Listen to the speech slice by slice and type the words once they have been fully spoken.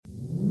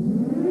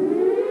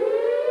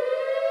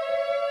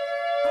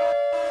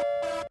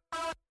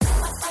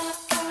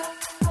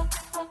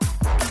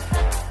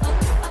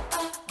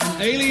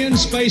alien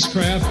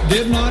spacecraft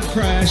did not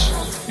crash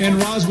in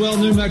Roswell,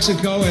 New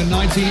Mexico in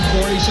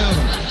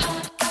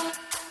 1947.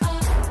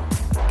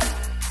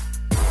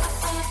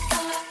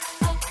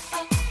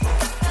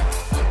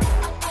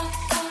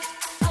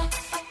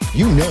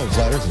 You know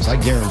flat earthers, I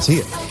guarantee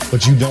it.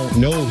 But you don't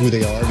know who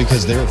they are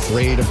because they're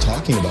afraid of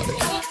talking about it.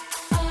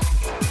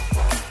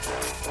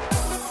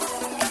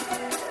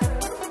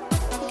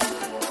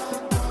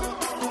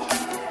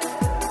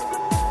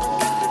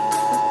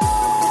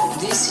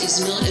 This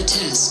is not a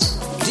test.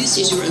 This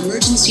is your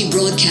emergency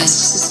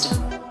broadcast system.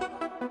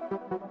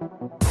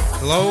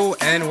 Hello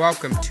and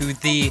welcome to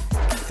the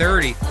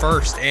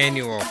 31st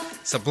annual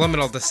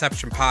Subliminal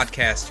Deception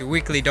Podcast, your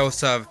weekly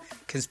dose of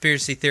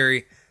conspiracy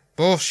theory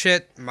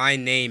bullshit. My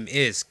name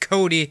is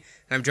Cody,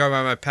 and I'm joined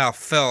by my pal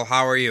Phil.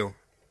 How are you?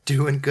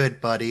 Doing good,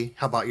 buddy.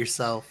 How about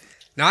yourself?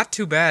 Not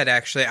too bad,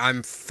 actually.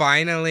 I'm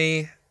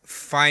finally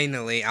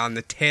on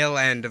the tail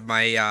end of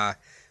my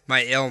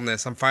my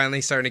illness. I'm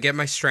finally starting to get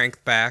my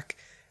strength back.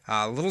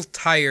 A little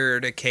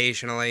tired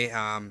occasionally.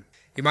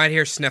 You might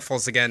hear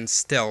sniffles again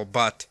still,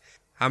 but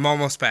I'm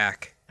almost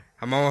back.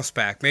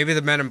 Maybe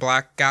the Men in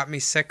Black got me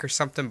sick or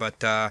something,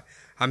 but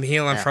I'm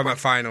healing from it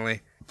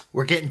finally.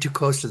 We're getting too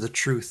close to the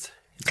truth.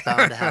 It's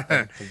bound to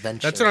happen eventually.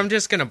 That's what I'm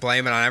just going to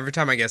blame it on. Every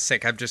time I get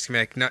sick, I'm just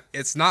going to be like, no,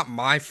 it's not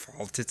my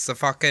fault. It's the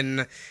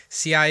fucking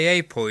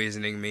CIA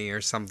poisoning me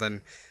or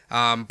something.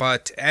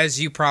 But as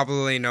you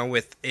probably know,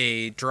 with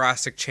a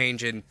drastic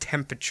change in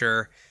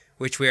temperature,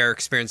 which we are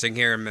experiencing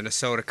here in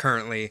Minnesota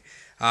currently,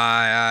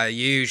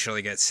 you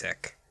usually get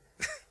sick.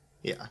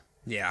 Yeah.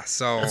 Yeah,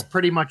 so... That's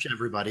pretty much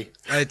everybody.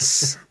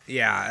 It's...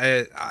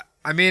 Yeah,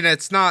 I mean,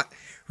 it's not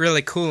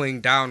really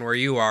cooling down where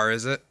you are,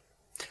 is it?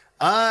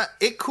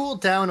 It cooled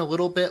down a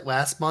little bit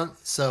last month,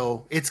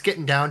 so it's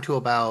getting down to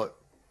about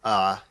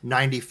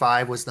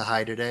 95 was the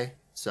high today.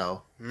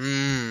 So.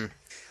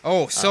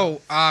 Oh,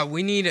 so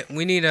we need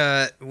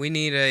a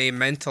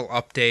mental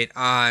update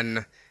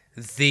on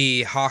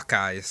the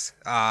Hawkeyes.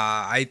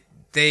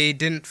 They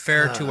didn't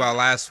fare too well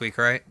last week,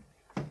 right?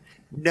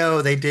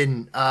 No, they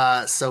didn't.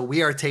 So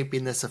we are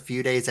taping this a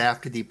few days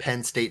after the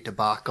Penn State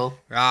debacle.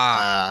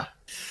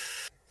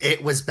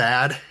 It was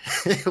bad.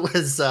 It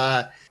was.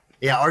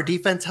 Yeah, our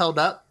defense held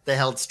up. They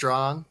held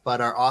strong, but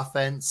our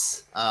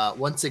offense,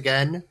 once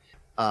again,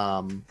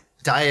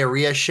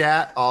 diarrhea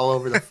shat all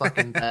over the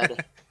fucking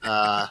bed.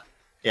 Yeah,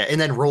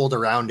 and then rolled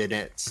around in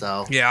it.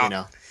 So, yeah, you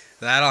know,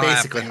 that'll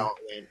basically happen. how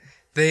it went.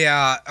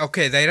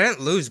 They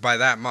didn't lose by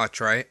that much,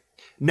 right?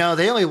 No,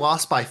 they only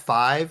lost by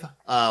 5.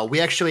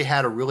 We actually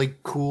had a really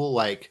cool,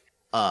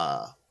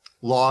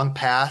 long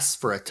pass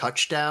for a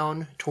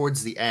touchdown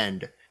towards the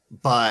end,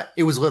 but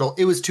it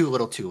was too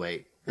little too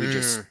late.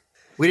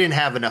 We didn't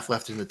have enough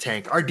left in the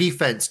tank. Our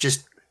defense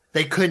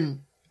they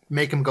couldn't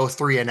make them go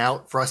 3 and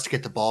out for us to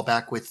get the ball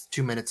back with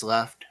 2 minutes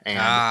left.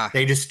 And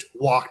they just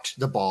walked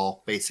the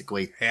ball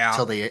basically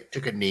until they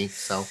took a knee.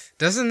 So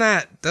doesn't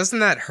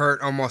that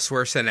hurt almost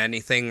worse than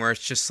anything, where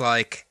it's just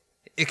like,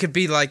 it could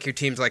be like your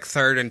team's like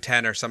 3rd and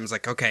 10 or something. It's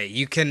like, okay,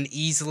 you can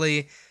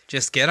easily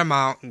just get them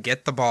out and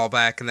get the ball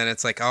back. And then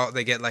it's like, oh,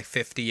 they get like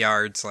 50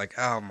 yards. Like,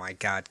 oh my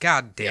God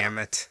damn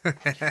it.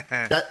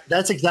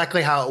 That's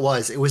exactly how it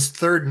was. It was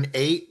 3rd and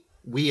 8.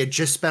 We had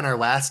just spent our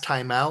last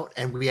time out,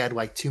 and we had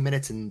like 2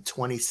 minutes and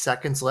 20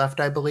 seconds left,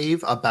 I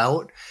believe,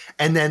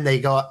 and then they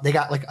got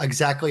like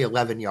exactly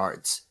 11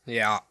 yards.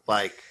 Yeah.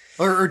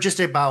 Or just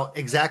about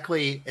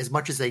exactly as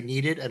much as they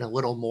needed and a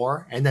little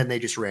more, and then they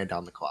just ran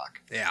down the clock.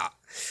 Yeah.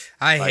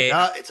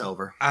 It's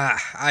over. I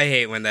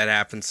hate when that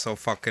happens so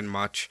fucking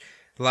much.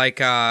 Like,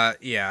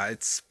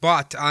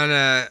 but on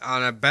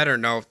a better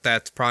note,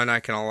 that's probably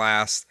not going to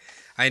last.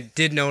 I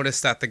did notice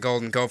that the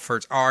Golden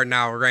Gophers are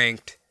now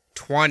ranked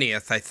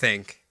 20th, I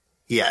think.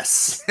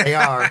 Yes, they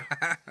are.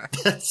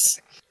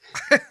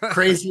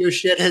 Crazier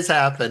shit has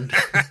happened.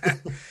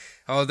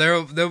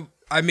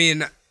 I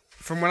mean,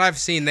 from what I've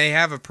seen, they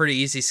have a pretty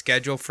easy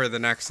schedule for the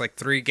next,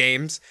 3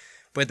 games,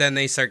 but then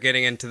they start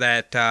getting into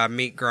that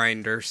meat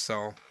grinder,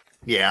 so...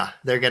 Yeah,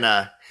 they're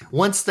gonna...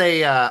 Once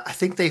they, I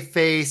think they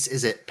face,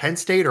 is it Penn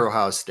State or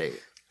Ohio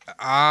State?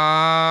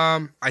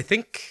 I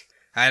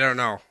don't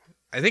know.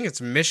 I think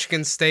it's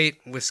Michigan State,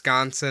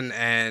 Wisconsin,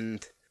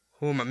 and...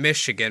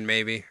 Michigan,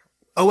 maybe.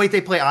 Oh, wait,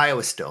 they play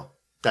Iowa still.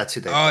 That's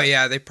who they play. Oh,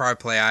 yeah, they probably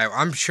play Iowa.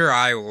 I'm sure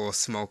Iowa will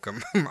smoke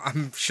them.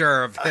 I'm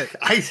sure of it.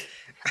 I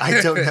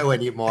don't know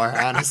anymore,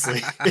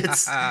 honestly.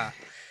 It's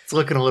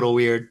looking a little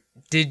weird.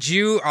 Did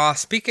you,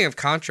 speaking of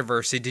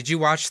controversy, did you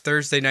watch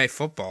Thursday Night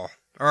Football?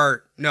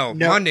 Or, no,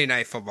 Monday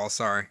Night Football,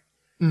 sorry.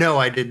 No,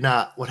 I did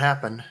not. What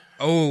happened?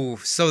 Oh,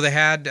 so they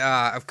had,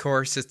 of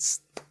course, it's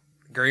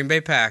Green Bay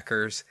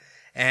Packers.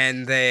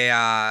 And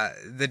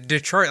the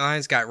Detroit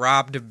Lions got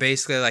robbed of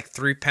basically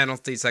 3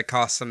 penalties that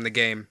cost them the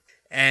game.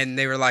 And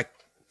they were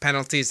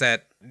penalties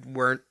that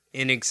weren't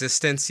in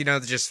existence,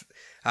 just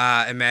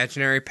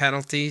imaginary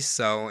penalties.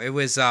 So it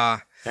was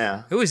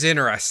it was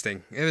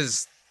interesting. It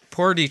was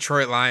poor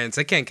Detroit Lions.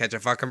 They can't catch a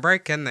fucking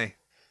break, can they?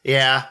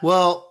 Yeah,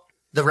 well,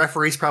 the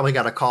referees probably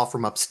got a call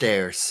from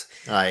upstairs.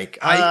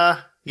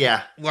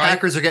 Yeah, Well,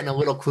 Packers are getting a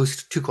little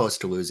too close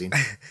to losing.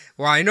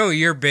 Well, I know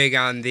you're big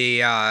on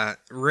the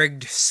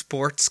rigged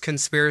sports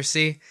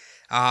conspiracy.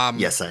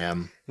 Yes, I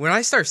am. When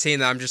I start seeing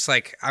that, I'm just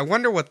like, I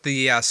wonder what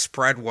the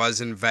spread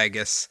was in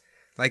Vegas.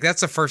 Like,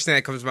 that's the first thing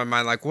that comes to my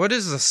mind. Like, what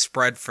is the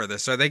spread for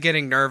this? Are they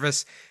getting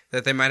nervous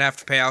that they might have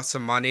to pay out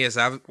some money? Is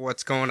that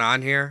what's going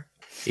on here?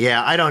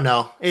 Yeah, I don't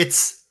know.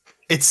 It's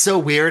so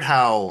weird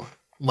how,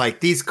 like,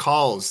 these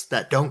calls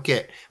that don't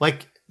get,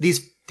 like,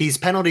 these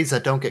penalties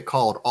that don't get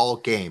called all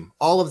game,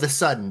 all of a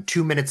sudden,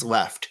 2 minutes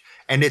left,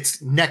 and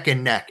it's neck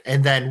and neck,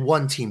 and then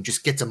one team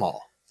just gets them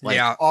all. Like,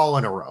 Yeah. all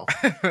in a row.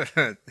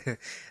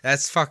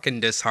 That's fucking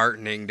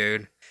disheartening,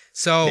 dude.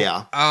 So,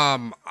 Yeah.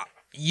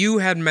 You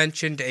had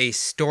mentioned a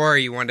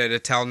story you wanted to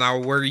tell. Now,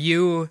 were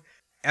you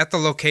at the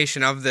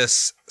location of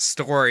this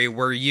story?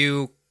 Were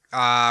you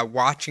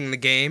watching the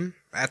game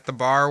at the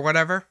bar or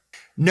whatever?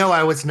 No,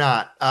 I was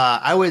not.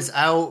 I was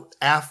out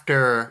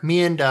after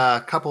me and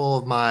a couple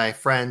of my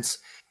friends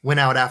went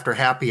out after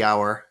happy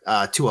hour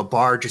to a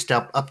bar just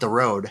up the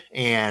road.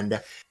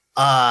 And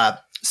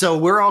so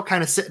we're all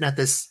kind of sitting at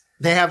this.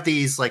 They have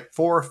these like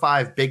 4 or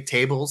 5 big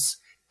tables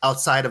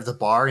outside of the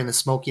bar in the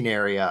smoking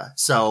area.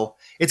 So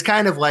it's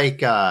kind of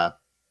like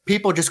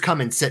people just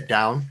come and sit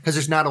down because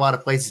there's not a lot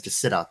of places to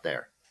sit out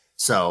there.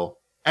 So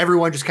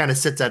everyone just kind of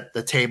sits at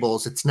the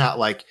tables. It's not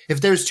like if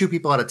there's 2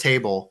 people at a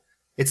table,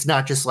 it's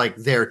not just like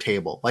their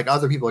table. Like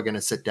other people are going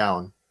to sit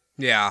down.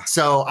 Yeah.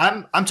 So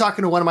I'm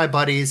talking to one of my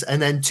buddies,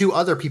 and then 2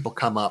 other people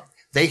come up.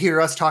 They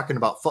hear us talking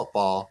about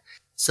football.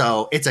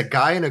 So it's a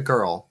guy and a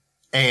girl,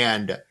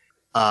 and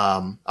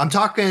I'm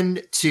talking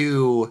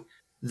to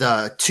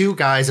the 2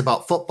 guys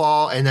about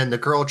football, and then the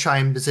girl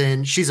chimes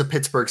in. She's a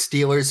Pittsburgh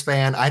Steelers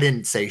fan. I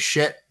didn't say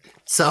shit.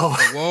 So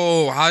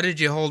Whoa, how did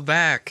you hold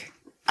back?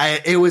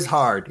 it was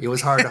hard. It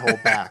was hard to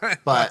hold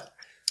back. But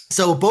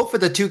so both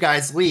of the 2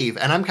 guys leave,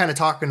 and I'm kind of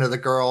talking to the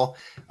girl.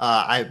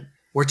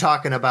 We're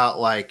talking about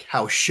like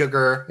how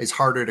sugar is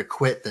harder to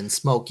quit than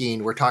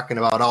smoking. We're talking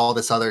about all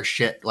this other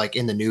shit like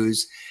in the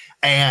news.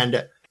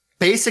 And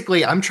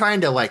basically I'm trying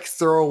to like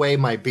throw away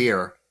my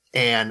beer,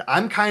 and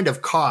I'm kind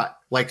of caught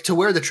like to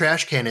where the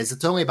trash can is.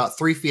 It's only about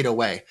 3 feet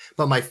away,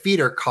 but my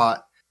feet are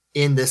caught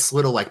in this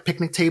little like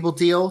picnic table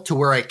deal to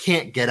where I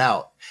can't get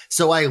out.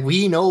 So I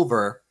lean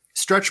over,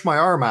 stretch my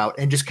arm out,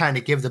 and just kind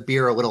of give the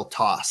beer a little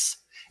toss.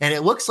 And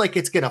it looks like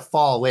it's going to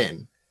fall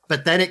in,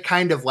 but then it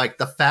kind of like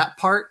the fat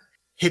part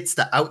hits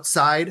the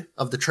outside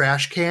of the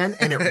trash can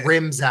and it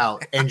rims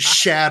out and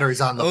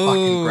shatters on the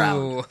fucking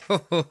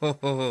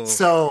ground.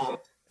 So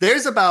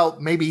there's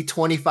about maybe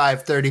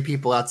 25, 30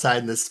 people outside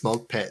in this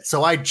smoke pit.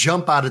 So I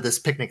jump out of this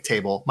picnic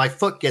table. My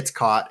foot gets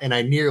caught and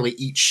I nearly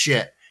eat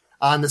shit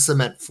on the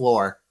cement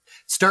floor.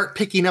 Start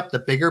picking up the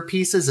bigger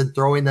pieces and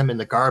throwing them in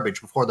the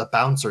garbage before the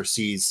bouncer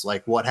sees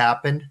like what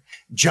happened.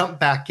 Jump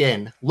back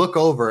in, look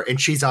over,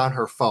 and she's on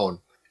her phone.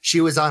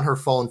 She was on her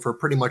phone for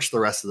pretty much the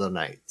rest of the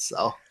night.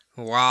 So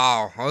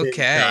Wow,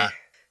 okay.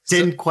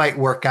 Didn't quite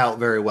work out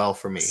very well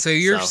for me. So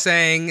you're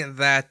saying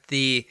that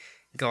the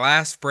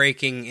glass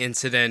breaking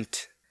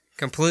incident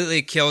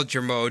completely killed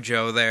your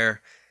mojo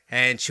there,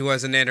 and she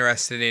wasn't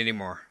interested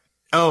anymore.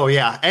 Oh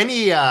yeah,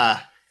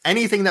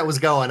 anything that was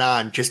going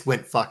on just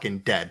went fucking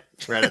dead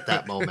right at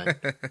that moment.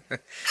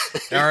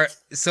 All right.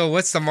 So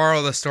what's the moral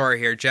of the story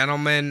here,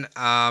 gentlemen,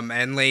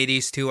 and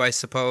ladies too, I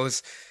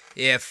suppose?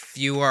 If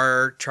you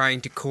are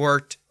trying to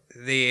court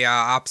the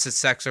opposite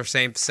sex or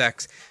same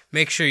sex,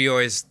 make sure you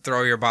always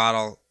throw your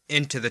bottle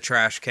into the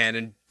trash can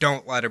and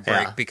don't let it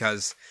break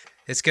because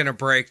it's gonna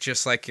break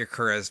just like your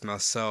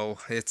charisma. So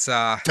it's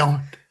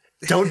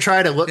don't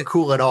try to look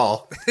cool at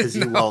all because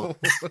you won't.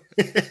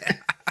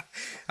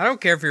 I don't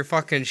care if you're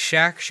fucking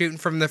Shaq shooting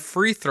from the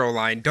free throw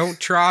line. Don't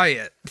try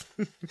it.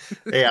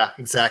 Yeah,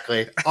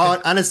 exactly.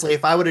 Honestly,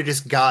 if I would have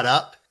just got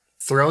up,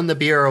 thrown the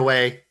beer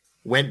away,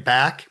 went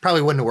back,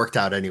 probably wouldn't have worked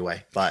out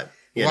anyway. But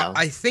you know,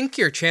 I think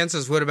your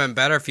chances would have been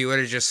better if you would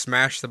have just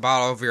smashed the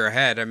bottle over your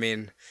head. I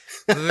mean,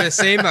 the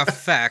same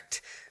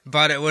effect,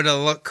 but it would have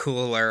looked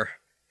cooler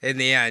in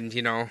the end,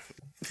 you know.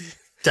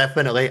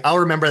 Definitely. I'll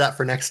remember that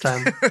for next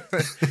time.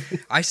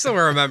 I still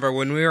remember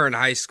when we were in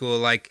high school,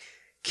 like,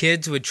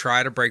 kids would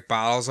try to break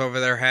bottles over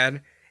their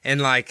head.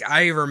 And, like,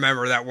 I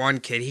remember that one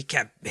kid, he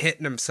kept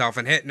hitting himself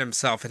and hitting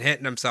himself and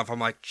hitting himself. I'm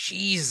like,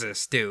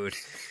 Jesus, dude.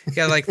 You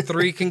got, like,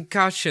 3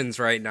 concussions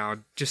right now.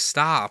 Just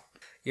stop.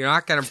 You're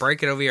not going to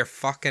break it over your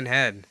fucking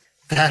head.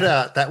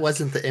 That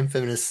wasn't the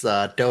infamous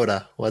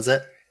Dota, was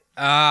it?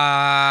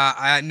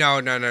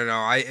 No.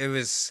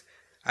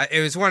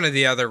 It was one of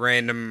the other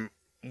random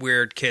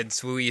weird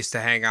kids we used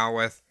to hang out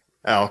with.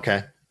 Oh,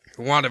 okay.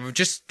 One of them,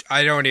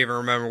 I don't even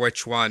remember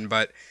which one,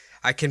 but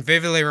I can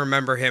vividly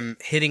remember him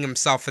hitting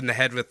himself in the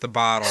head with the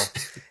bottle,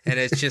 and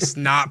it's just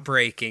not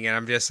breaking, and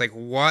I'm just like,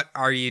 what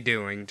are you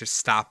doing? Just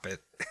stop it.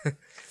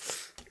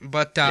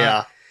 But,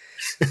 yeah.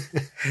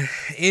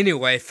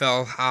 Anyway,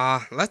 Phil,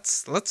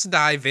 let's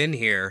dive in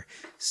here.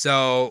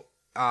 So,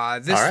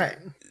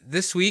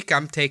 this week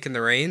I'm taking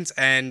the reins,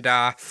 and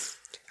I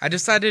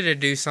decided to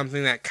do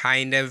something that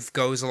kind of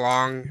goes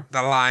along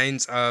the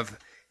lines of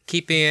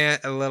keeping it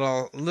a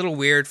little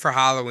weird for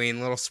Halloween,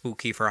 a little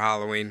spooky for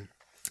Halloween.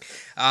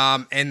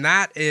 And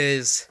that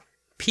is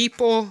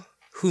people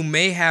who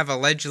may have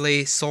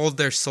allegedly sold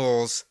their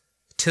souls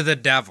to the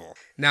devil.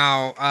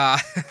 Now, All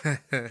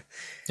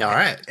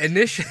right.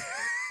 initially,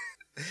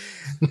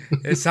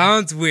 it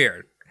sounds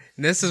weird.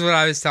 And this is what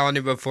I was telling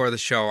you before the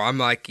show. I'm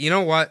like, you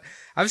know what?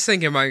 I was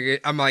thinking,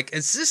 I'm like,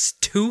 is this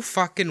too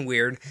fucking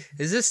weird?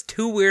 Is this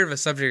too weird of a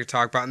subject to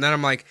talk about? And then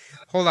I'm like,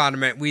 hold on a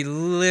minute. We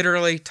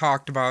literally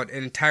talked about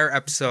an entire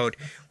episode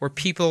where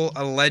people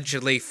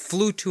allegedly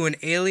flew to an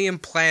alien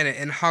planet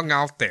and hung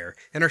out there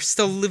and are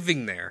still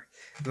living there.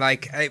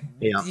 Like,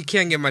 you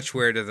can't get much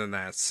weirder than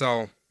that.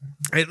 So,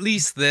 at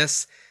least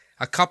this,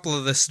 a couple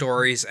of the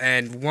stories,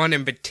 and one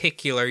in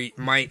particular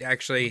might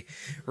actually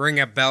ring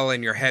a bell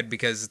in your head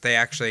because they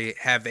actually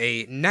have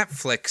a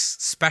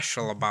Netflix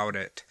special about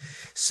it.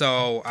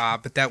 So,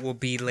 but that will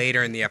be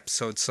later in the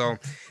episode. So,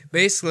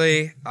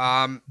 basically,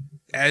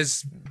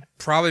 as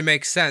probably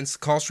makes sense,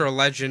 cultural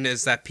legend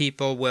is that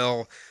people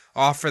will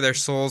offer their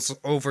souls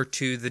over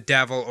to the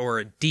devil or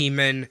a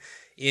demon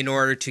in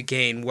order to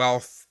gain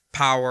wealth,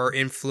 power,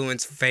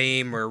 influence,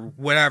 fame, or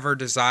whatever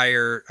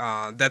desire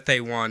that they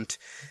want.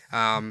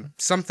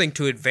 Something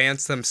to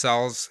advance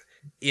themselves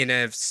in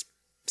a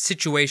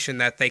situation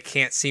that they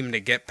can't seem to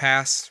get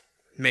past.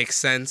 Makes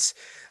sense.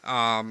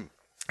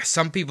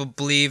 Some people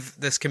believe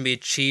this can be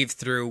achieved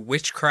through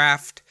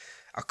witchcraft,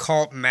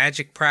 occult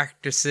magic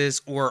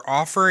practices, or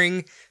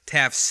offering to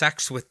have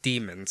sex with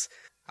demons.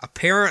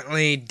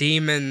 Apparently,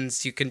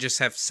 demons, you can just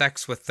have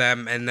sex with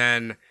them and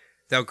then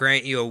they'll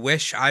grant you a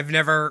wish. I've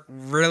never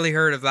really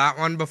heard of that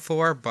one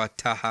before,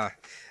 but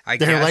I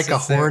guess They're like a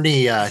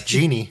horny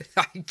genie.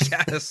 I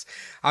guess.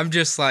 I'm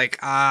just like,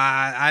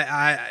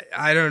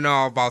 I don't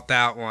know about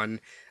that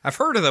one. I've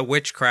heard of the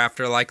witchcraft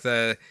or like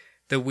the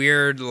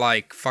weird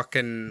like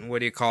fucking, what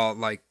do you call it,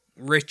 like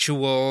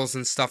rituals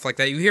and stuff like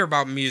that. You hear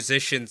about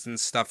musicians and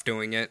stuff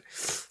doing it.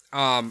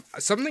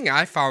 Something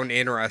I found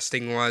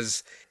interesting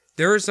was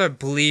there's a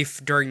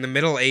belief during the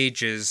Middle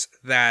Ages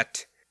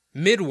that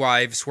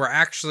midwives were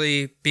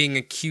actually being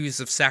accused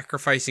of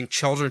sacrificing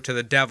children to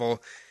the devil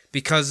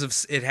because of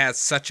it has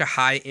such a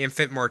high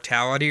infant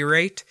mortality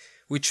rate,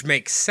 which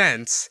makes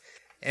sense.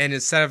 And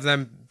instead of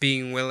them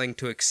being willing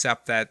to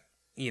accept that,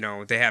 you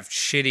know, they have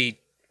shitty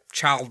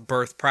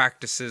childbirth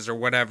practices or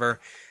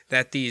whatever,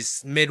 that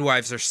these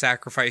midwives are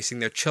sacrificing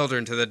their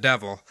children to the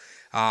devil.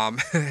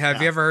 Have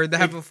you ever heard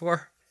that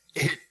before?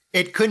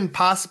 It couldn't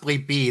possibly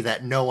be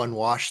that no one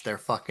washed their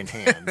fucking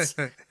hands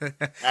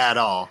at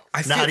all.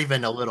 Not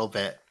even a little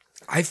bit.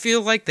 I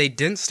feel like they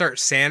didn't start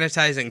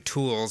sanitizing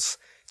tools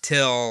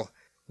till,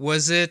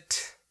 was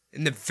it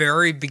in the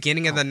very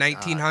beginning of the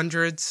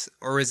 1900s?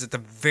 Or is it the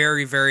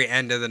very, very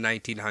end of the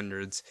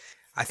 1900s?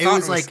 I thought it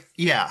was like,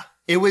 yeah,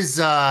 it was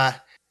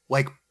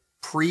like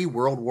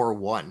pre-World War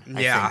One.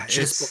 I think,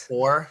 just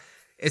before.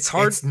 It's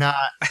hard. It's not.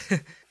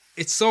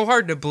 It's so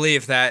hard to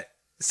believe that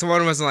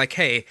someone wasn't like,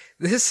 hey,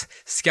 this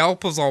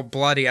scalp was all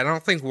bloody. I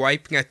don't think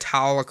wiping a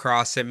towel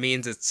across it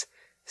means it's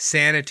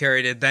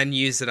sanitary to then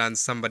use it on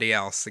somebody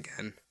else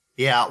again.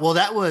 Yeah, well,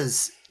 that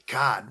was,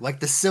 God, like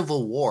the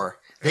Civil War.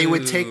 They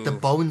would take the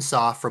bone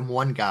saw from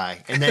one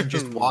guy and then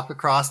just walk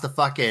across the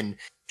fucking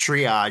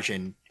triage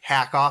and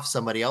hack off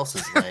somebody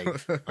else's leg.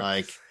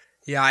 Like,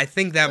 yeah, I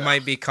think that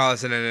might be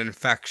causing an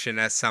infection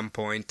at some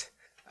point.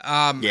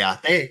 Yeah,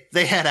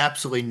 they had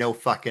absolutely no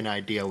fucking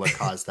idea what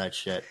caused that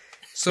shit.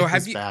 So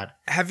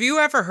have you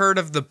ever heard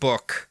of the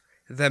book,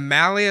 The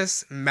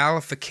Malleus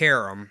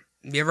Maleficarum?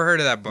 You ever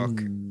heard of that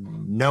book?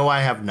 No,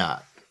 I have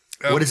not.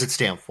 Okay. What does it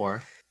stand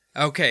for?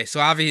 Okay, so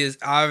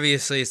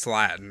obviously it's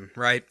Latin,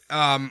 right?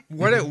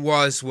 What it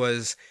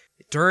was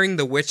during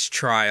the witch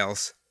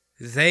trials,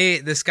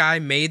 this guy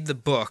made the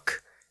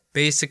book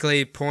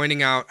basically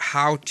pointing out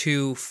how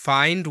to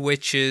find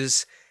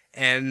witches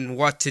and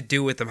what to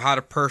do with them, how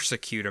to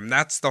persecute them.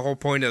 That's the whole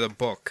point of the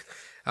book.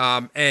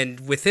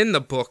 And within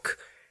the book,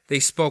 they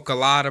spoke a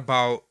lot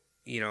about,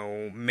 you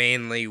know,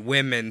 mainly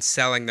women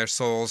selling their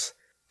souls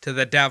to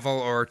the devil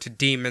or to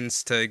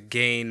demons to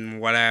gain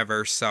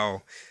whatever.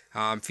 So,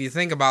 if you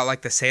think about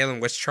like the Salem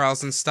witch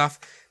trials and stuff,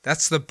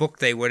 that's the book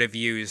they would have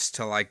used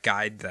to like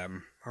guide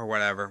them or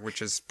whatever,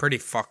 which is pretty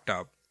fucked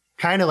up.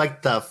 Kind of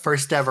like the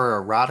first ever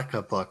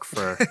erotica book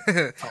for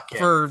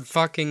for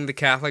fucking the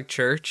Catholic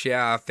Church,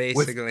 yeah,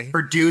 basically.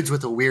 For dudes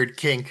with a weird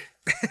kink.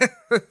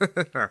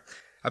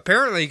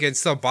 Apparently, you can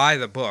still buy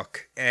the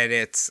book, and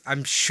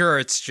I'm sure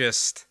it's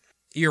just,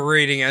 you're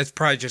reading it, it's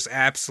probably just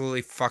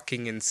absolutely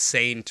fucking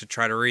insane to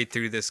try to read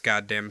through this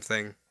goddamn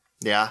thing.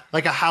 Yeah,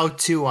 like a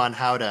how-to on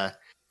how to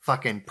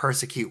fucking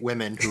persecute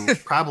women who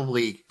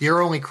probably,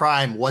 their only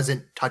crime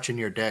wasn't touching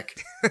your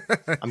dick.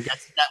 I'm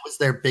guessing that was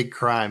their big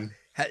crime.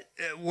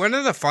 One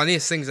of the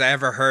funniest things I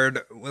ever heard,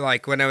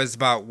 like when it was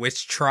about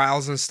witch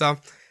trials and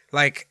stuff,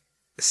 like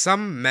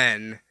some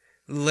men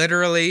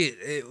literally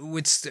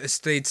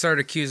they'd start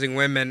accusing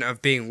women of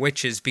being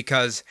witches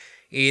because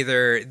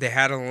either they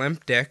had a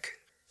limp dick,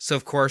 so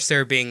of course they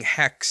were being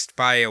hexed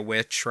by a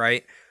witch,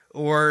 right?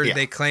 Or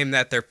they claimed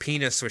that their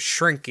penis was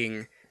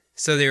shrinking,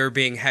 So they were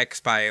being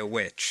hexed by a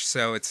witch.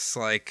 So it's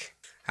like,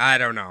 I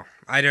don't know.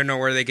 I don't know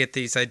where they get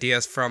these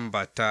ideas from,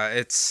 but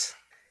it's...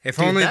 If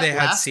Dude, only that they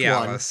had last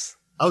Cialis.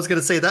 I was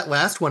gonna say that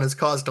last one has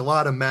caused a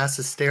lot of mass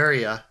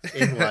hysteria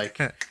in like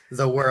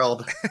the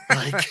world.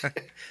 Like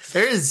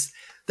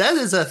that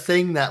is a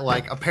thing that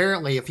like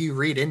apparently if you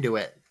read into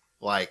it,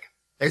 like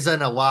there's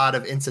been a lot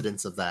of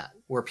incidents of that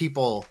where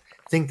people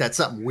think that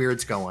something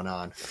weird's going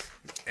on.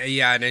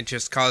 Yeah, and it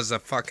just caused a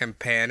fucking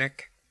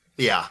panic.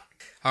 Yeah.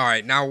 All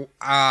right, now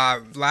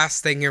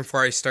last thing here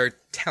before I start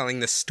telling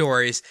the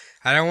stories,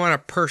 I don't want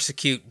to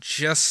persecute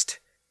just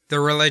the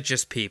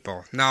religious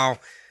people. Now,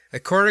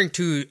 according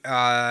to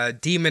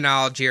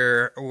demonology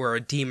or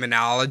a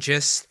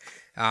demonologist,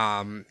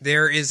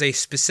 there is a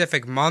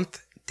specific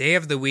month, day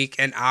of the week,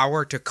 and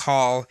hour to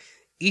call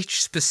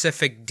each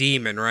specific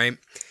demon, right?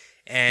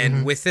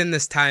 And within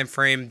this time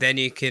frame, then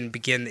you can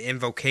begin the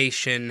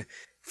invocation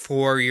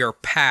for your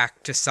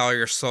pack to sell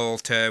your soul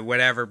to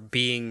whatever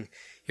being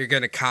you're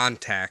going to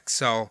contact.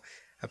 So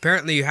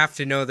apparently you have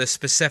to know the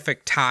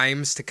specific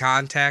times to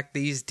contact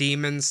these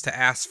demons to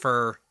ask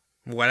for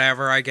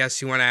whatever I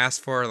guess you want to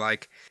ask for.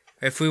 Like,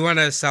 if we want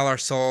to sell our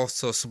soul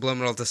so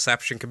subliminal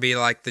deception could be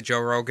like the Joe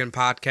Rogan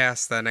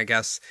podcast, then I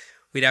guess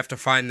we'd have to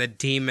find the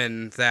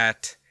demon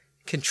that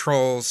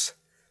controls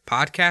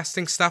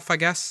podcasting stuff, I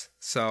guess.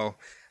 So,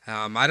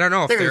 I don't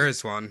know if there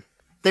is one.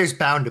 There's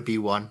bound to be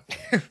one.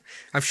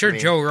 I'm sure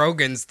Joe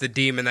Rogan's the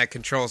demon that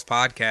controls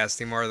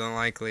podcasting more than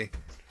likely.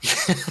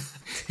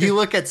 You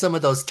look at some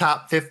of those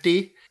top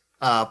 50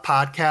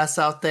 podcasts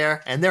out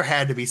there, and there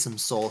had to be some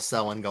soul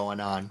selling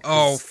going on.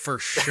 Oh, for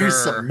sure.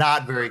 There's some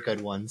not very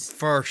good ones.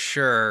 For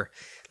sure.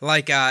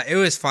 Like, it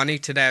was funny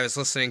today. I was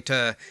listening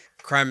to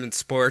Crime and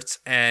Sports,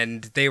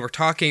 and they were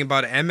talking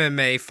about an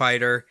MMA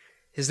fighter.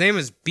 His name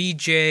was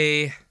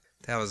BJ...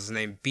 That was his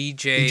name.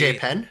 BJ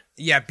Penn?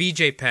 Yeah,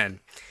 BJ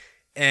Penn.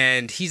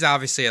 And he's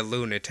obviously a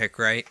lunatic,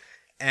 right?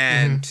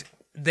 And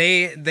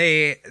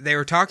they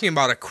were talking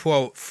about a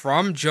quote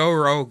from Joe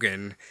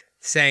Rogan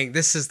saying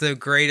this is the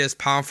greatest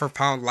pound for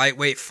pound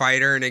lightweight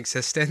fighter in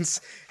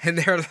existence. And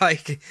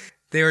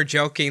they were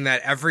joking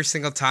that every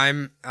single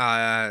time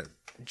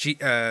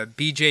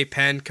BJ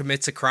Penn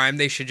commits a crime,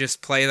 they should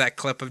just play that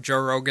clip of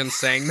Joe Rogan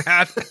saying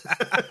that.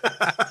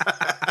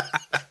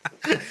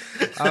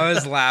 I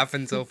was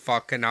laughing so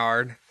fucking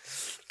hard.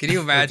 Can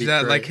you imagine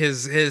that? Like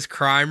his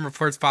crime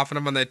reports popping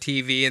up on the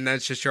TV, and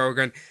that's just Joe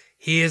Rogan.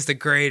 He is the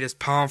greatest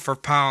pound for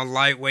pound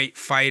lightweight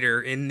fighter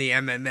in the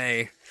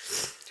MMA.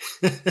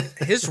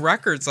 His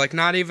record's like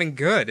not even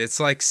good.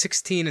 It's like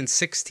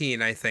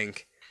 16-16, I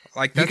think.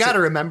 Like you got to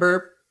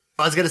remember.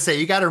 I was gonna say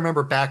you got to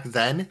remember back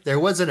then there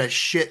wasn't a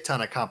shit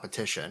ton of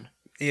competition.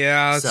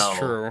 Yeah, that's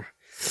true.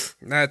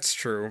 That's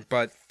true.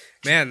 But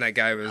man, that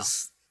guy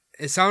was.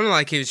 It sounded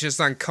like he was just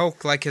on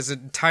coke like his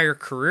entire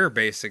career,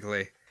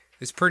 basically.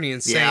 It's pretty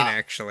insane,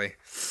 actually.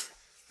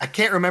 I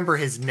can't remember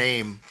his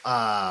name.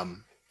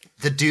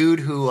 The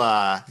dude who,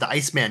 the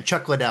Iceman,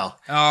 Chuck Liddell.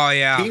 Oh,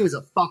 yeah. He was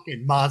a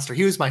fucking monster.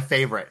 He was my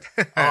favorite.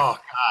 Oh,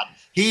 God.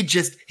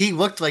 He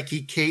looked like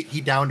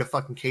he downed a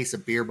fucking case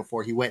of beer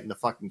before he went in the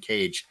fucking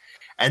cage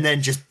and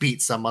then just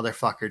beat some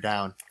motherfucker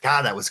down.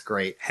 God, that was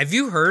great. Have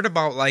you heard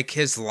about, like,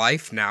 his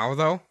life now,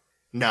 though?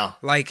 No.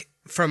 Like,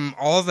 from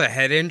all the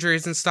head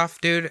injuries and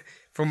stuff, dude,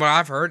 from what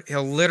I've heard,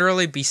 he'll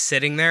literally be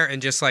sitting there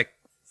and just, like,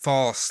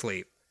 fall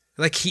asleep.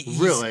 Like,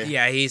 really?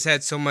 Yeah, he's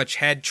had so much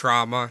head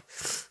trauma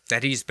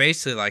that he's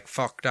basically, like,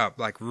 fucked up.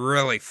 Like,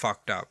 really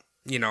fucked up,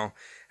 you know?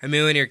 I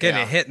mean, when you're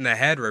getting hit in the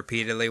head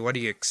repeatedly, what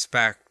do you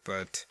expect?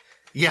 But...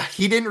 Yeah,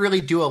 he didn't really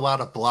do a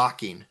lot of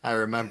blocking, I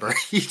remember.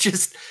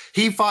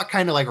 He fought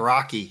kind of like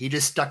Rocky. He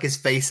just stuck his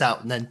face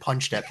out and then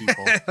punched at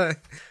people.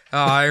 Oh,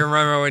 I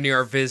remember when you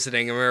were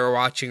visiting and we were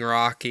watching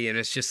Rocky, and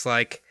it's just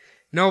like,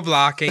 no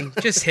blocking,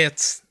 just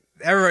hits.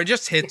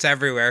 Just hits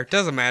everywhere.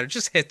 Doesn't matter,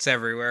 just hits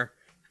everywhere.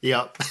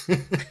 Yep.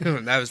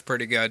 That was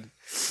pretty good.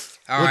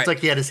 Looked like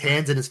he had his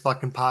hands in his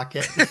fucking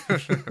pocket.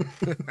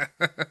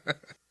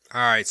 All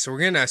right, so we're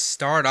going to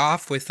start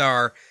off with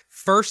our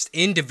first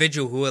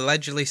individual who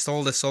allegedly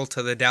sold a soul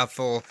to the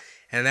devil,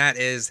 and that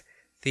is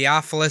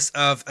Theophilus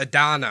of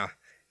Adana.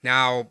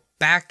 Now,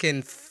 back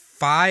in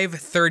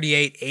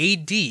 538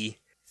 AD,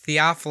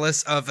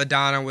 Theophilus of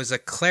Adana was a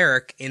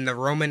cleric in the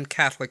Roman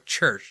Catholic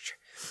Church.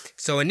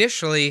 So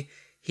initially,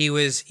 he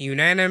was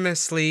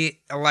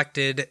unanimously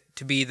elected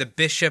to be the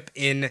bishop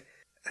in,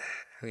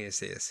 how can I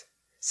say this?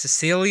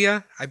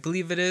 Sicilia, I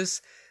believe it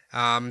is.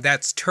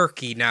 That's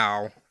Turkey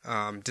now.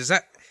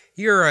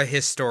 You're a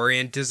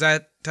historian. Does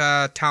that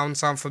town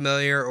sound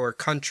familiar, or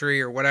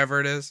country, or whatever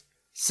it is?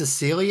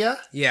 Cecilia?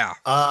 Yeah.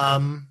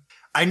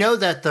 I know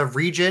that the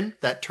region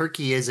that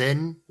Turkey is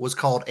in was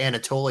called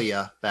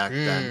Anatolia back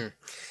then.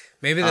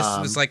 Maybe this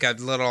was like a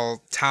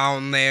little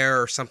town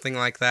there or something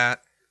like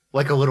that.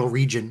 Like a little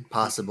region,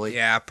 possibly.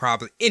 Yeah,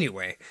 probably.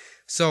 Anyway,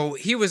 so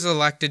he was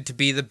elected to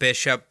be the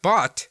bishop,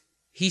 but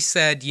he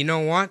said, you know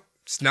what?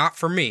 It's not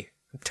for me.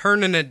 I'm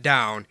turning it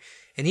down.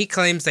 And he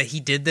claims that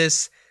he did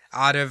this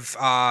out of,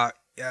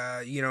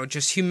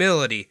 just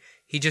humility.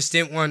 He just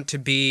didn't want to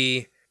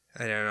be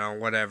I don't know,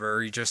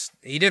 whatever. He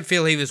didn't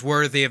feel he was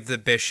worthy of the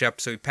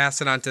bishop, so he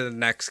passed it on to the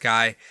next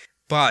guy.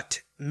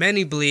 But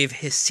many believe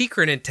his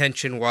secret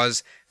intention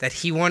was that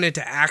he wanted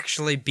to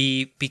actually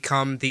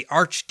become the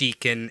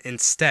archdeacon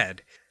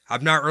instead.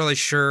 I'm not really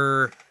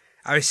sure.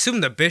 I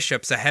assume the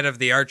bishop's ahead of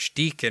the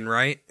archdeacon,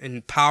 right?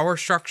 In power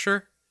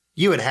structure?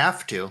 You would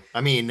have to.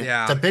 I mean,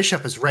 the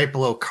bishop is right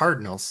below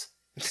cardinals.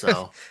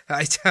 So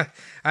I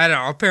don't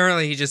know.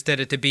 Apparently he just did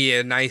it to be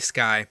a nice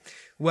guy.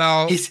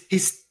 Well,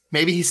 he's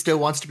maybe he still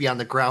wants to be on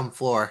the ground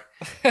floor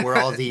where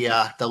all the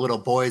little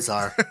boys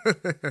are.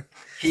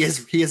 He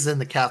is in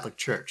the Catholic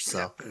Church,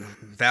 so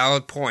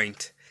valid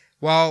point.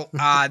 Well,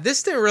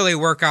 this didn't really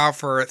work out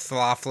for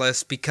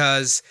Theophilus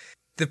because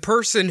the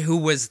person who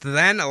was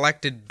then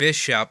elected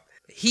bishop,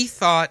 he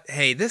thought,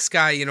 hey, this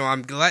guy,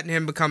 I'm letting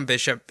him become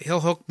bishop.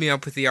 He'll hook me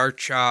up with the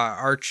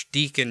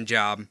archdeacon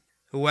job.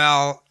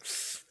 Well,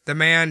 the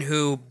man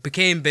who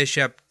became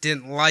bishop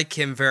didn't like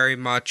him very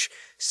much,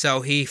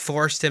 so he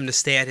forced him to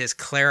stay at his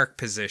cleric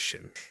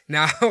position.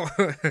 Now,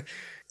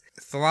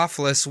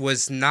 Theophilus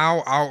was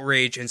now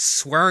outraged and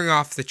swearing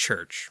off the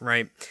church,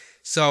 right?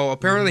 So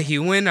apparently he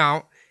went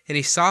out and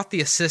he sought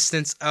the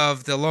assistance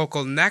of the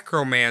local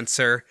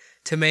necromancer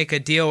to make a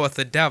deal with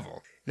the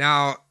devil.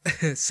 Now,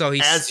 so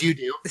he's... As you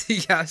do.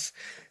 Yes.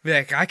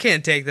 Like, I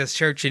can't take this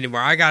church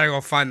anymore. I gotta go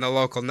find the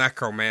local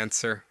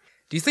necromancer.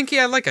 Do you think he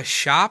had, like, a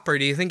shop, or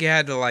do you think he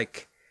had to,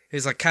 like... It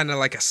was, like, kind of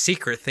like a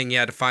secret thing you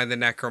had to find the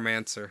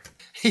necromancer?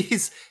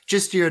 He's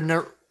just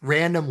your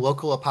random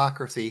local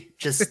apothecary.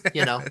 Just,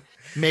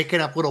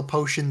 making up little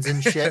potions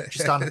and shit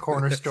just on a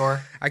corner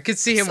store. I could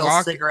see him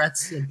walk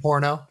cigarettes and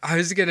porno. I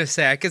was gonna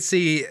say, I could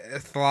see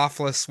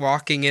Theophilus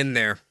walking in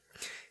there.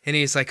 And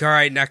he's like, all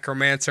right,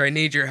 necromancer, I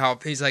need your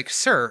help. He's like,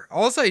 sir,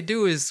 all I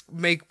do is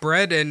make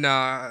bread and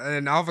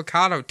an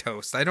avocado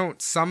toast. I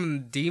don't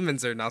summon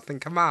demons or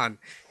nothing. Come on.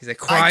 He's like,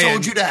 quiet. I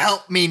told you to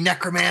help me,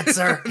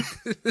 necromancer.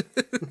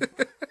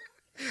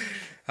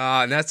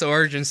 And that's the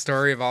origin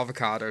story of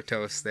avocado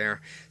toast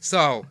there.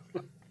 So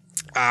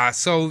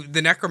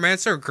the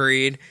necromancer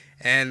agreed,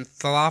 and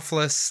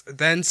Theophilus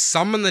then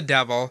summoned the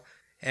devil,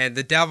 and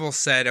the devil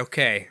said,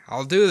 okay,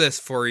 I'll do this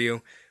for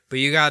you. But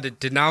you got to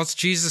denounce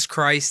Jesus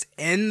Christ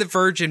and the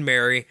Virgin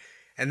Mary,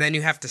 and then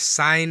you have to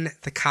sign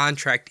the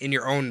contract in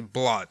your own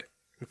blood.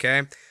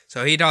 Okay?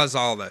 So he does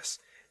all this.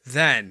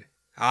 Then,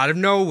 out of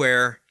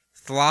nowhere,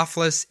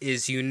 Theophilus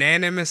is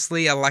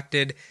unanimously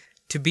elected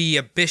to be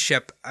a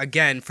bishop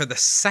again for the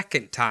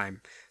second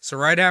time. So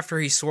right after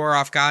he swore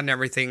off God and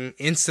everything,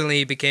 instantly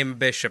he became a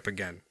bishop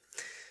again.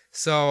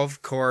 So,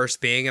 of course,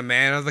 being a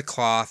man of the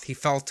cloth, he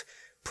felt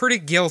pretty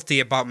guilty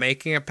about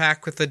making a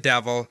pact with the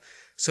devil,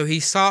 so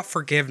he sought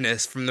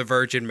forgiveness from the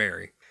Virgin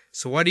Mary.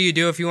 So what do you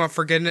do if you want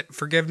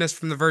forgiveness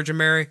from the Virgin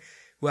Mary?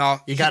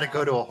 Well, you got to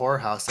go to a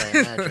whorehouse, I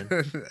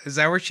imagine. Is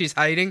that where she's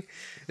hiding?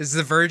 Is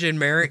the Virgin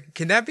Mary?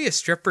 Can that be a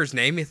stripper's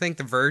name, you think,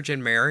 the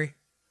Virgin Mary?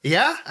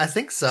 Yeah, I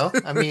think so.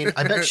 I mean,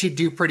 I bet she'd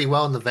do pretty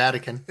well in the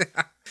Vatican.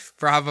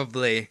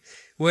 Probably.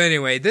 Well,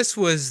 anyway, this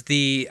was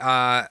the,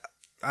 I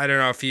don't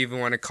know if you even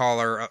want to call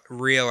her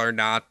real or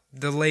not,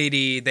 the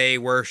lady they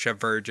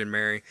worship, Virgin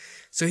Mary.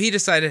 So he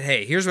decided,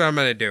 hey, here's what I'm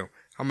going to do.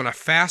 I'm going to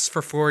fast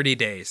for 40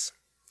 days.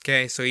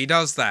 Okay, so he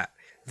does that.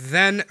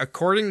 Then,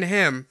 according to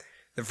him,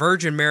 the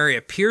Virgin Mary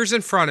appears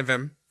in front of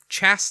him,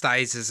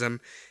 chastises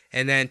him,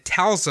 and then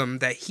tells him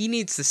that he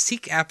needs to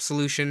seek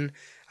absolution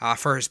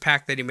for his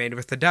pact that he made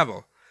with the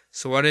devil.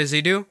 So what does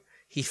he do?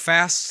 He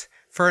fasts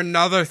for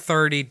another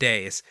 30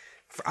 days.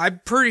 I'm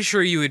pretty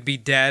sure you would be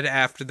dead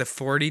after the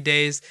 40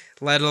 days,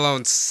 let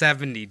alone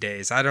 70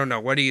 days. I don't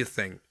know. What do you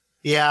think?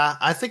 Yeah,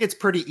 I think it's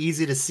pretty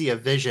easy to see a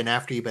vision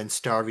after you've been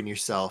starving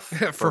yourself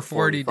for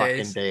 40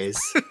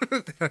 days.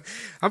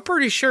 I'm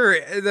pretty sure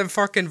the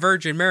fucking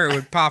Virgin Mary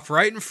would pop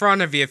right in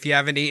front of you if you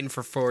haven't eaten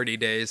for 40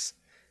 days.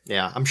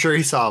 Yeah, I'm sure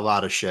he saw a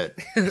lot of shit.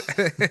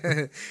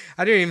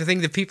 I don't even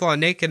think the people on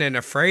Naked and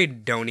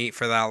Afraid don't eat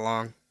for that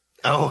long.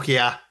 Oh,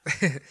 yeah.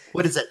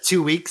 What is that,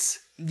 2 weeks?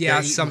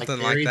 Yeah, something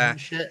like that.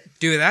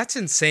 Dude, that's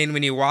insane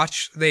when you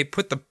watch, they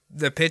put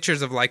the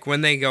pictures of like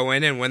when they go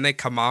in and when they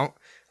come out.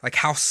 Like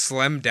how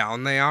slimmed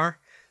down they are.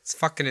 It's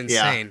fucking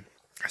insane.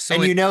 Yeah. So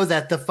and you know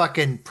that the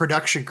fucking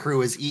production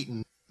crew is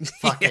eating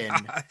fucking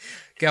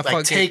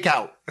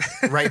takeout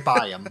right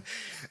by him.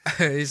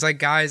 He's like,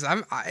 guys,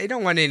 I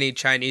don't want any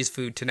Chinese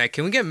food tonight.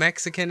 Can we get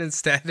Mexican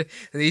instead?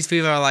 And these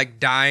people are like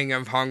dying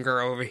of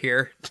hunger over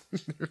here.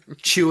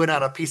 Chewing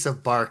on a piece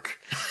of bark.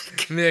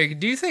 Like,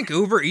 do you think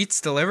Uber Eats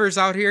delivers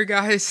out here,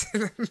 guys?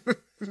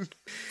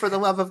 For the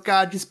love of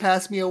God, just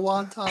pass me a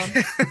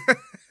wonton.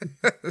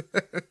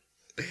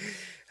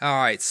 All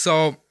right,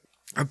 so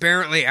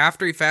apparently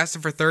after he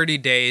fasted for 30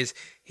 days,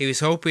 he was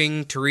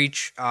hoping to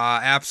reach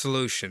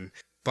absolution.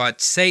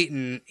 But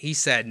Satan, he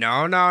said,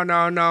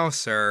 no,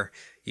 sir.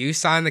 You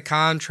signed the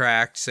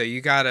contract, so you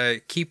got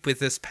to keep with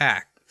this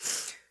pact.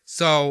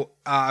 So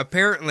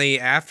apparently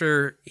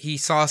after he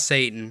saw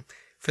Satan,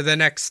 for the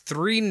next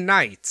 3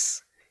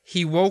 nights,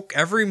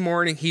 every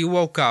morning he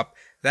woke up,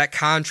 that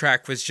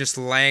contract was just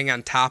laying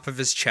on top of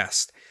his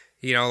chest.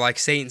 You know, like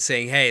Satan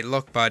saying, hey,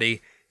 look,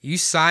 buddy, You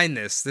signed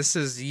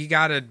this. You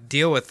got to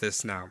deal with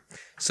this now.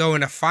 So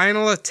in a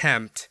final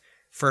attempt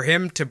for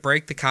him to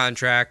break the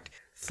contract,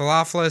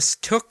 Theophilus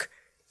took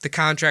the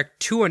contract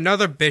to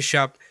another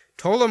bishop,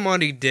 told him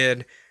what he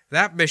did.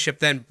 That bishop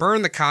then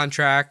burned the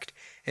contract,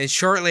 and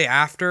shortly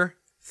after,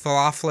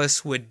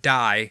 Theophilus would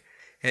die.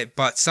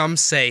 But some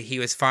say he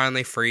was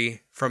finally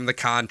free from the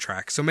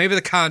contract. So maybe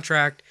the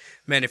contract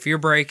meant if you're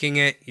breaking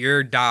it,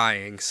 you're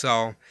dying.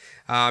 So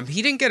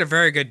he didn't get a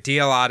very good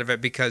deal out of it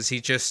because he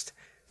just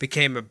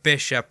became a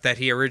bishop that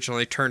he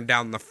originally turned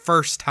down the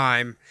first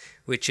time,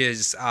 which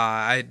is,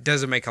 it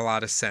doesn't make a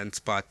lot of sense.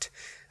 But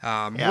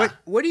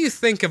what do you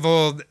think of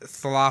old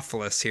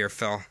Theophilus here,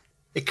 Phil?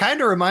 It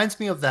kind of reminds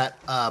me of that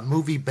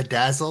movie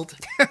Bedazzled,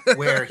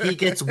 where he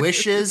gets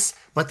wishes,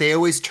 but they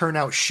always turn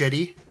out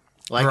shitty.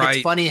 Like, right.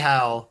 It's funny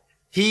how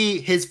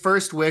his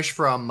first wish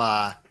from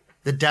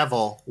the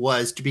devil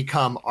was to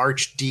become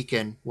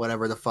archdeacon,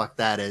 whatever the fuck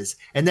that is.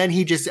 And then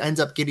he just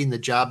ends up getting the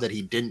job that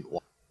he didn't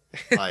want.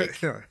 Like,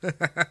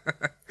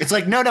 it's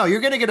like, no,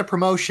 you're going to get a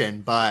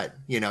promotion, but,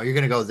 you're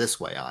going to go this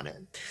way on it.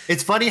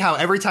 It's funny how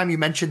every time you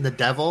mention the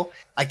devil,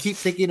 I keep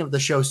thinking of the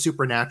show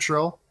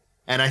Supernatural.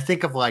 And I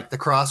think of, like, the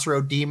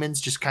Crossroad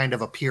Demons just kind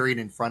of appearing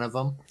in front of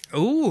them.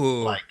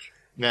 Ooh. Like,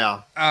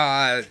 yeah.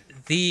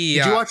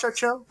 Did you watch that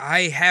show?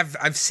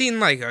 I've seen,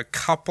 like, a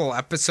couple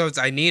episodes.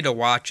 I need to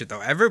watch it,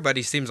 though.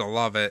 Everybody seems to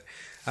love it.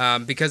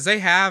 Because they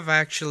have,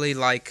 actually,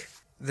 like,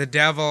 the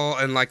devil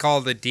and, like,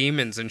 all the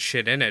demons and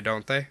shit in it,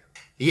 don't they?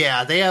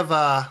 Yeah, they have,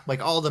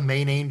 like, all the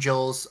main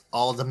angels,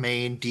 all the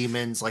main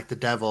demons, like the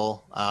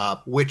devil,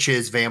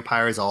 witches,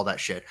 vampires, all that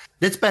shit.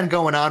 It's been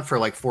going on for,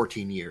 like,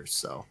 14 years,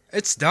 so.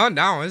 It's done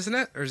now, isn't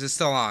it? Or is it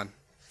still on?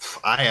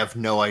 I have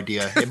no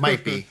idea. It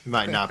might be. It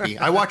might not be.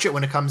 I watch it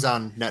when it comes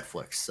on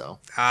Netflix, so.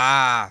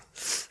 I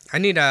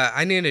need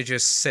to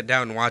just sit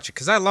down and watch it,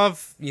 because I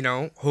love,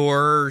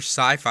 horror,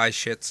 sci-fi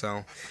shit,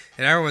 so.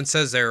 And everyone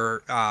says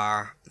they're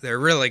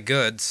really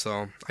good,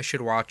 so I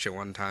should watch it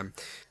one time.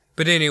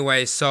 But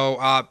anyway, so,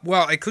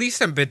 at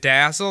least in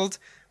Bedazzled,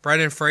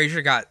 Brendan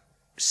Fraser got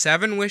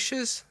 7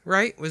 wishes,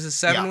 right? Was it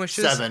 7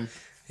 wishes? 7.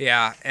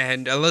 Yeah,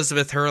 and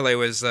Elizabeth Hurley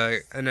was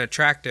an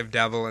attractive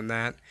devil in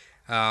that.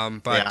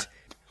 But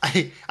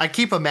yeah. I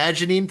keep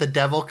imagining the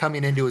devil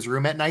coming into his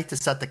room at night to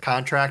set the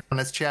contract on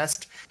his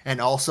chest and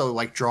also,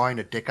 like, drawing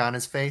a dick on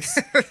his face.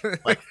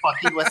 Like,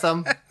 fucking with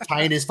him,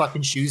 tying his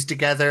fucking shoes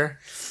together,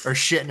 or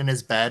shitting in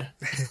his bed.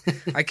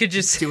 I could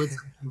just... doing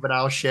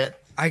juvenile shit.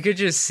 I could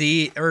just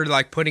see, or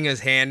like putting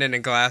his hand in a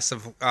glass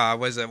of,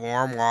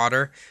 warm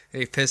water,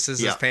 and he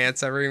pisses his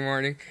pants every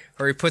morning,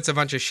 or he puts a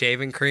bunch of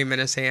shaving cream in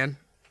his hand.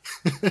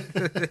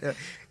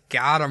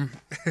 Got him.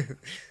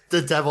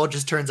 The devil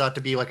just turns out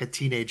to be like a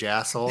teenage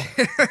asshole.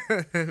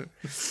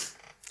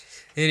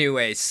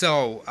 Anyway,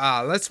 so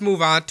let's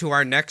move on to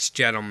our next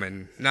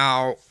gentleman.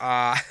 Now,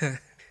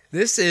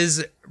 this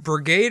is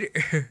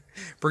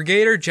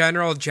Brigadier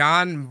General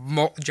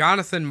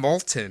Jonathan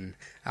Moulton.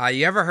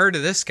 You ever heard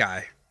of this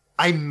guy?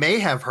 I may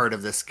have heard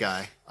of this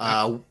guy.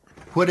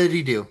 What did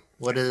he do?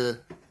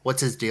 What's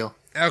his deal?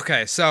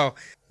 Okay, so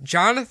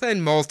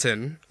Jonathan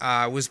Moulton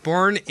was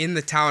born in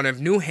the town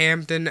of New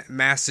Hampton,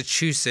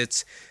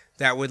 Massachusetts,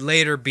 that would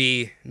later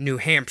be New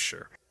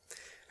Hampshire.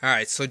 All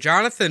right, so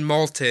Jonathan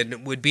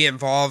Moulton would be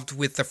involved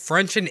with the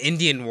French and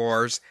Indian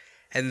Wars,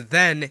 and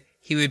then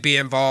he would be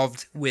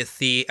involved with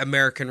the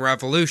American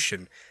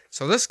Revolution.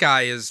 So this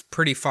guy is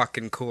pretty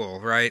fucking cool,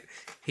 right?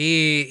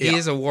 He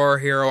is a war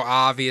hero,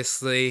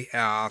 obviously.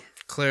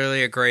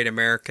 Clearly a great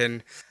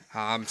American.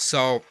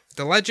 So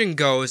the legend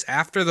goes,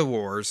 after the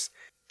wars,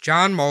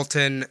 John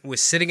Moulton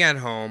was sitting at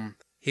home.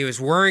 He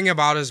was worrying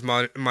about his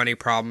money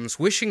problems,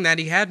 wishing that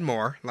he had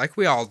more, like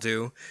we all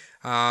do.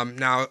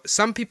 Now,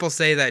 some people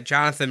say that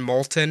Jonathan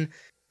Moulton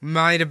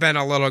might have been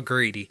a little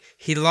greedy.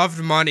 He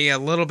loved money a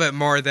little bit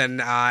more than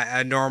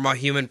a normal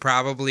human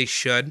probably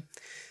should.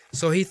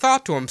 So he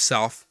thought to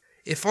himself,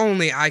 if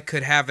only I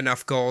could have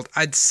enough gold,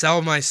 I'd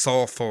sell my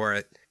soul for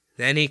it.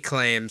 Then he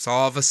claims,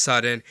 all of a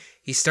sudden,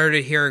 he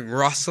started hearing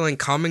rustling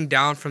coming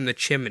down from the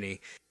chimney.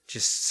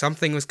 Just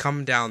something was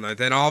coming down there.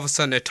 Then all of a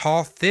sudden, a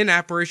tall, thin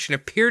apparition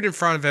appeared in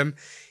front of him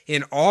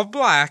in all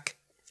black,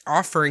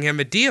 offering him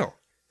a deal.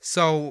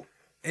 So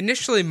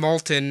initially,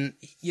 Moulton,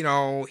 he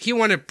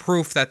wanted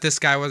proof that this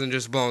guy wasn't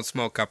just blowing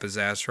smoke up his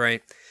ass,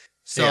 right?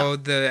 So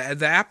the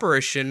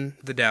apparition,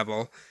 the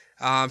devil,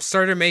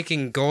 started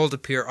making gold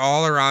appear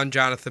all around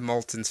Jonathan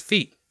Moulton's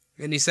feet.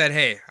 And he said,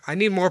 hey, I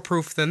need more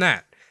proof than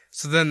that.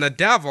 So then the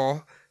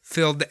devil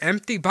filled the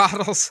empty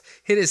bottles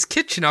in his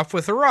kitchen up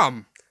with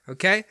rum.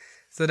 Okay?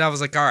 So the devil's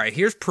like, all right,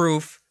 here's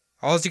proof.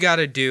 All you got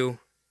to do,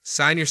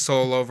 sign your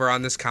soul over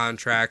on this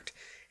contract.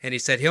 And he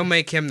said he'll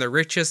make him the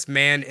richest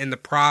man in the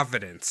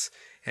Providence.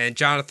 And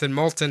Jonathan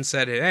Moulton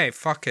said, hey,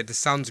 fuck it, this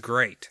sounds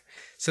great.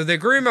 So the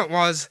agreement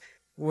was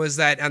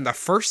that on the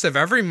first of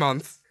every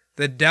month,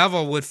 the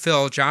devil would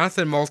fill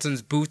Jonathan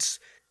Moulton's boots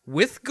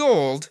with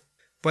gold,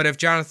 but if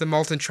Jonathan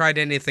Moulton tried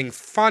anything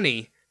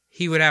funny,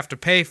 he would have to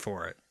pay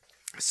for it.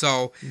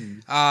 So,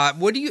 how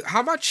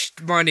much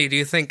money do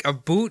you think a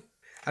boot,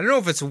 I don't know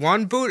if it's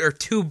one boot or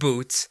 2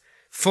 boots,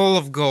 full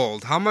of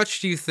gold. How much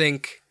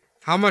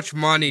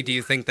money do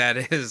you think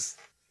that is?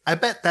 I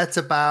bet that's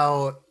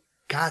about,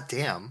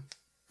 goddamn,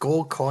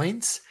 gold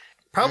coins?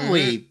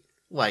 Probably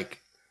like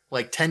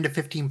 10 to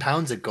 15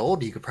 pounds of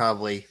gold you could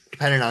probably,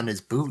 depending on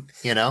his boot,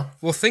 you know?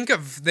 Well, think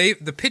of the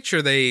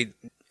picture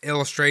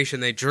illustration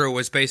they drew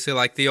was basically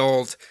like the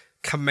old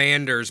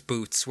commander's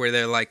boots where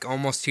they're like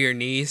almost to your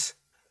knees,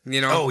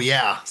 you know? Oh,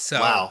 yeah. So,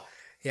 wow.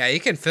 Yeah,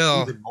 you can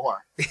fill, Even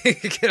more. you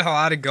can get a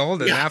lot of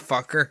gold in that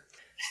fucker.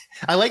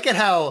 I like it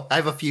how, I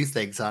have a few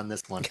things on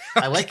this one.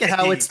 I like it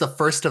how it's the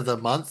first of the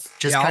month,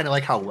 just kind of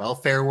like how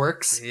welfare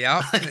works.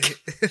 Yeah.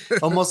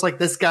 Almost like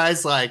this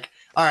guy's like,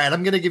 all right,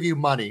 I'm going to give you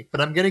money,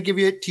 but I'm going to give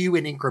it to you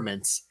in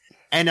increments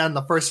and on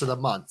the first of the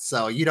month.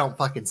 So you don't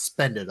fucking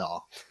spend it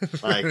all.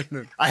 Like,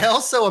 I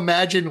also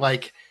imagine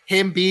like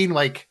him being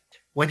like,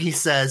 when he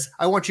says,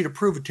 I want you to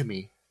prove it to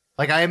me.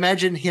 Like, I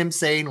imagine him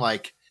saying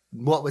like,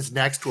 what was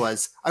next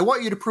was, I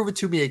want you to prove it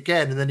to me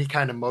again. And then he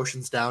kind of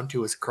motions down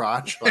to his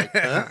crotch. Like,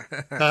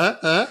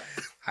 huh?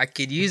 I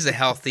could use a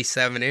healthy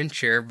 7-inch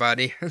here,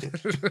 buddy. What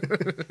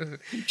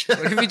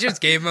if you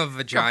just gave him a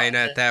vagina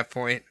at that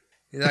point?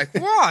 He's like,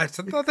 what? I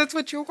thought that's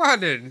what you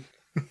wanted.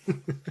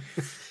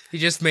 He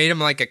just made him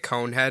like a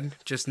cone head.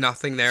 Just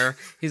nothing there.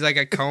 He's like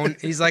a cone.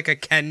 He's like a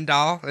Ken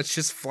doll. It's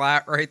just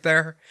flat right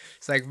there.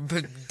 It's like,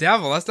 but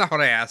devil, that's not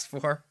what I asked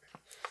for.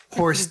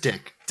 Horse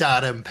dick.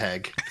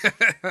 Peg.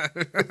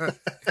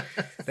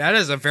 That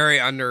is a very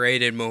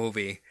underrated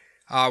movie.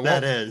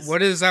 That is.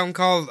 What is that one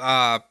called?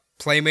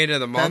 Playmate of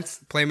the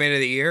Month? Playmate of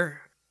the Year?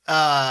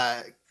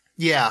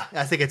 Yeah,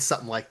 I think it's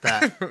something like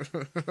that.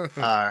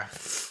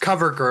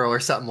 Cover Girl or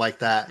something like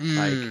that.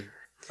 Like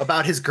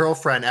about his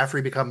girlfriend after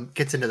he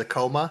gets into the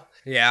coma.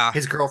 Yeah.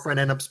 His girlfriend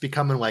ends up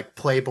becoming like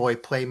Playboy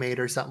Playmate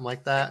or something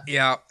like that.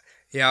 Yeah.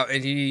 Yeah,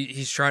 and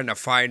he's trying to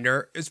find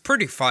her. It's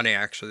pretty funny,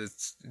 actually.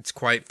 It's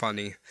quite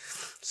funny.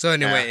 So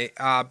anyway,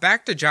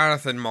 back to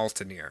Jonathan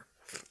Moulton here.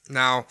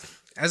 Now,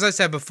 as I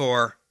said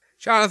before,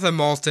 Jonathan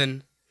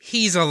Moulton,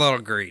 he's a little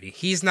greedy.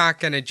 He's not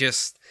going to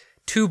just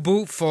 2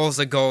 bootfuls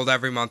of gold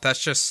every month.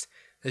 It's just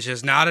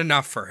not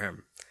enough for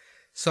him.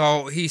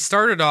 So he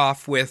started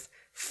off with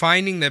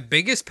finding the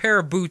biggest pair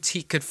of boots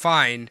he could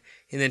find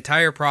in the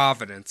entire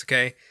Providence,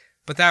 okay?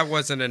 But that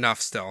wasn't enough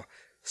still.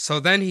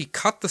 So then he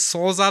cut the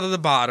soles out of the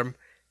bottom,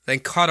 then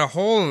cut a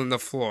hole in the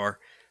floor,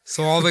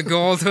 so all the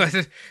gold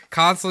would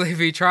constantly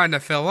be trying to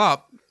fill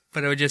up,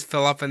 but it would just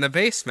fill up in the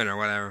basement or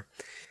whatever.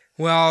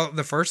 Well,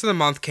 the first of the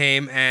month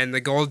came, and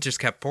the gold just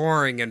kept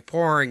pouring and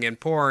pouring and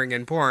pouring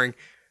and pouring,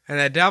 and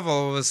the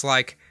devil was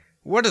like,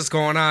 what is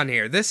going on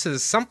here?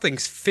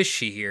 Something's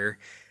fishy here.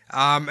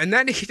 And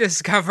then he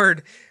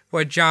discovered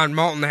what John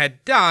Moulton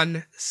had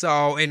done,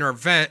 so in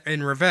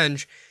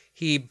revenge,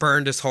 he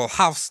burned his whole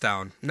house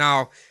down.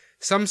 Now,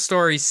 some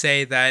stories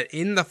say that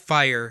in the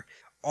fire,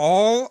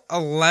 all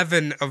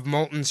 11 of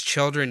Moulton's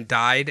children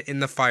died in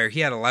the fire. He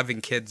had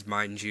 11 kids,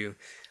 mind you.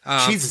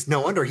 Jesus,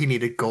 no wonder he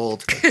needed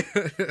gold.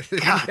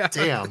 God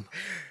damn.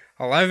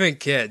 11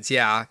 kids,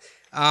 yeah.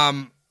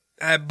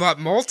 But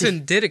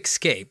Moulton did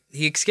escape.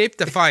 He escaped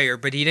the fire,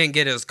 but he didn't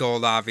get his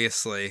gold,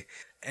 obviously.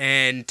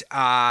 And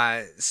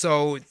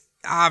so,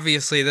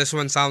 obviously, this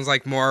one sounds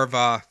like more of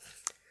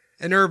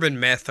an urban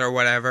myth or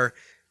whatever.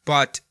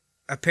 But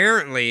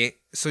apparently,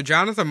 so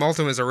Jonathan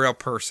Moulton was a real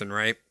person,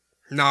 right?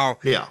 Now,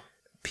 yeah.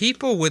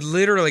 People would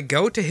literally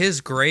go to his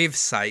grave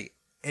site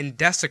and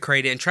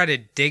desecrate it and try to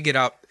dig it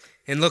up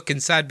and look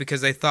inside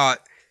because they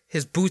thought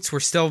his boots were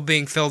still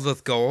being filled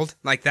with gold.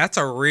 Like, that's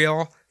a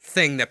real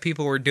thing that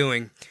people were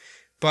doing.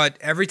 But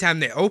every time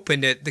they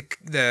opened it,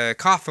 the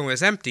coffin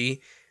was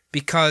empty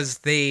because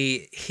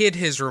they hid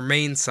his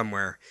remains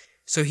somewhere.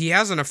 So he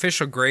has an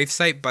official grave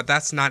site, but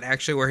that's not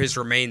actually where his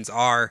remains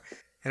are.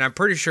 And I'm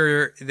pretty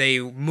sure they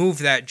moved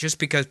that just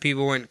because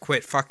people wouldn't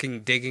quit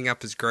fucking digging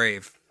up his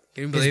grave.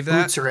 Can you believe that?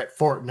 His boots are at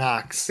Fort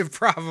Knox.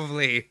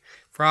 Probably.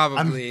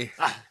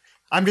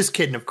 I'm just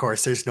kidding, of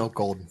course. There's no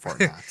gold in Fort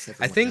Knox.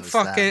 I think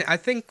fucking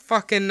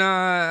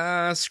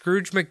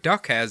Scrooge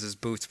McDuck has his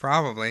boots,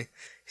 probably.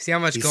 See how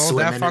much gold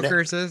that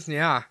fucker's is?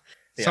 Yeah.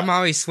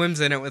 Somehow he swims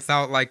in it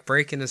without like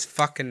breaking his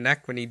fucking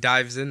neck when he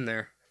dives in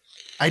there.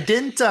 I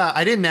didn't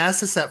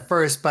ask this at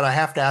first, but I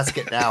have to ask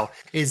it now.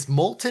 Is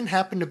Moulton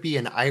happen to be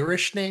an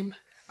Irish name?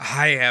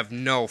 I have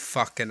no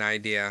fucking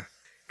idea.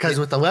 Because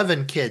with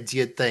 11 kids,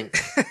 you'd think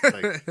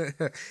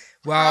like,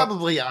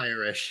 probably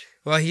Irish.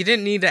 Well, he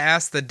didn't need to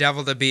ask the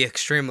devil to be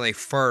extremely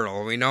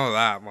fertile. We know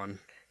that one.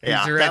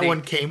 Yeah, that one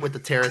came with the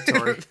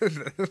territory.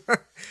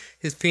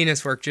 His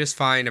penis worked just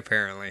fine,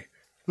 apparently.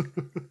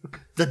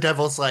 The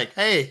devil's like,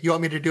 hey, you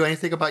want me to do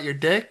anything about your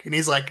dick? And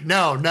he's like,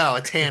 no,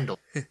 it's handled.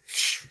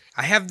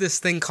 I have this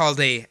thing called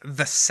a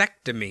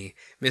vasectomy,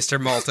 Mr.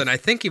 Moulton. I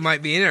think you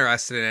might be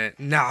interested in it.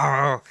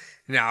 No,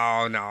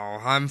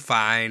 I'm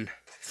fine.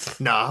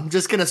 No, I'm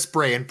just going to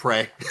spray and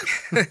pray.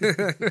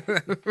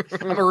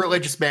 I'm a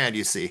religious man,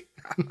 you see.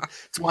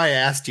 That's why I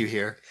asked you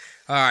here.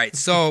 All right,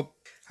 so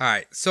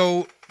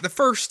the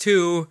first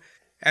 2,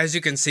 as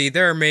you can see,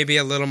 they're maybe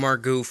a little more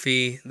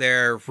goofy.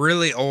 They're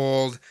really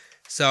old.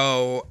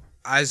 So,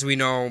 as we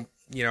know,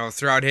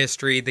 throughout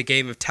history, the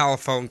game of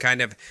telephone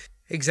kind of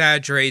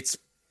exaggerates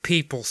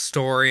people's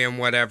story and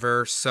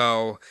whatever.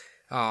 So,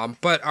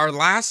 but our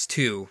last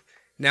two,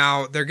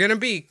 now they're going to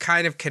be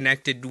kind of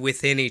connected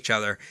within each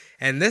other.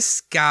 And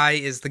this guy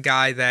is the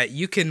guy that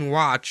you can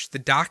watch the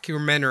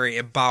documentary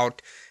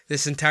about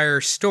this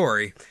entire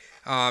story.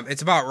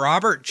 It's about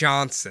Robert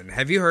Johnson.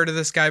 Have you heard of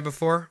this guy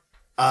before?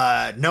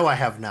 No, I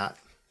have not.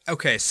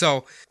 Okay,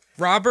 so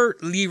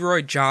Robert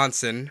Leroy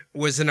Johnson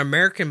was an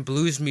American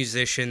blues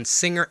musician,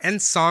 singer, and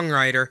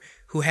songwriter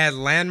who had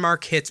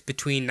landmark hits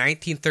between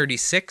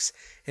 1936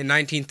 and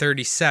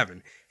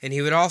 1937, and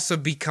he would also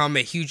become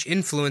a huge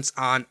influence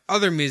on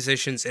other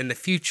musicians in the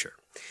future.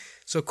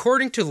 So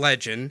according to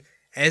legend,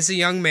 as a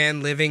young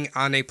man living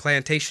on a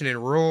plantation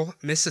in rural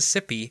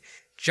Mississippi,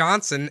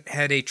 Johnson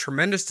had a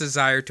tremendous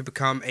desire to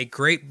become a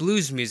great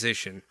blues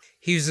musician.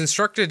 He was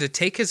instructed to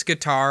take his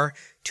guitar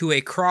to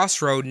a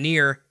crossroad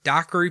near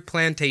Dockery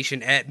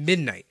Plantation at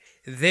midnight.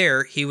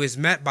 There, he was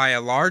met by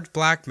a large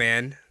black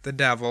man, the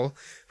Devil,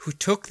 who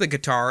took the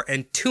guitar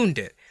and tuned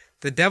it.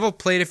 The Devil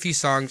played a few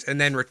songs and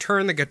then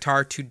returned the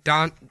guitar to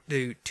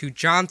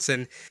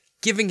Johnson,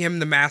 giving him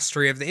the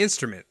mastery of the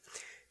instrument.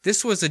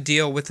 This was a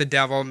deal with the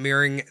Devil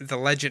mirroring the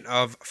legend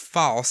of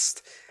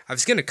Faust. I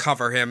was going to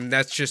cover him.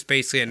 That's just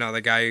basically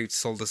another guy who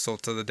sold his soul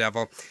to the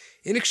Devil.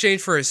 In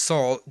exchange for his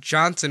soul,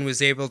 Johnson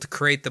was able to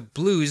create the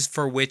blues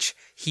for which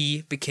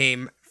he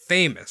became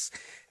famous.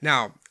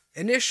 Now,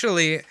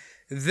 initially,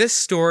 this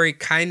story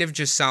kind of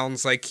just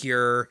sounds like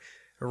your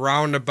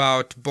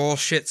roundabout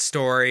bullshit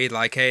story,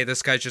 like, hey,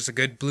 this guy's just a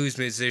good blues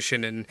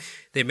musician, and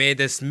they made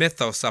this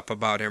mythos up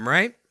about him,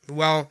 right?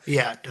 Well,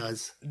 yeah, it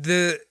does.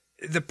 The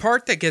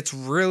part that gets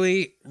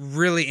really,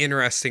 really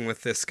interesting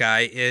with this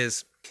guy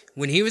is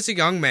when he was a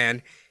young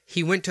man,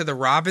 he went to the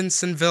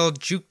Robinsonville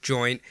juke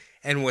joint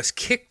and was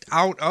kicked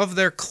out of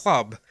their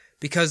club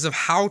because of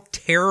how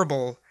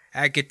terrible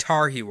at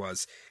guitar he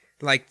was.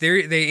 Like,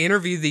 they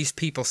interviewed these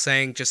people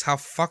saying just how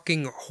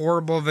fucking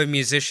horrible of a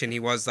musician he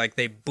was. Like,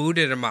 they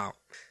booted him out.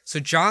 So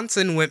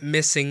Johnson went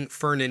missing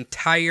for an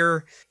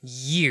entire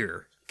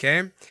year,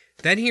 okay?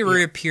 Then he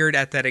reappeared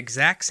at that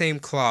exact same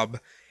club,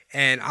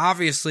 and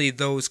obviously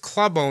those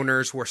club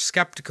owners were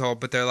skeptical,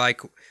 but they're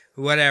like,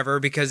 whatever,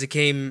 because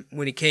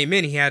when he came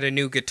in, he had a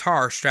new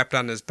guitar strapped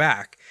on his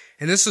back.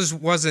 And this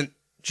wasn't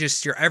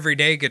just your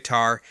everyday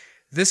guitar.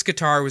 This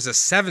guitar was a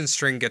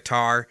 7-string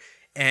guitar,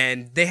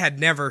 and they had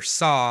never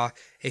saw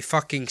a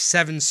fucking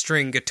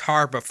 7-string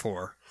guitar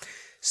before.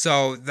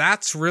 So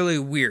that's really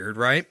weird,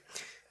 right?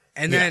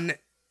 And then,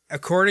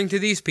 according to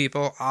these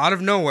people, out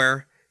of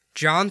nowhere,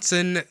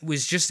 Johnson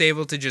was just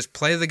able to just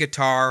play the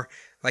guitar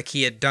like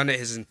he had done it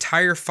his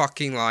entire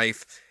fucking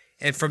life.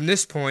 And from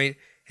this point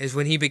is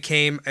when he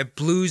became a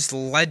blues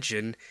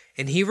legend,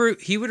 and he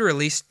would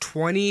release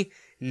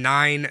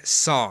 29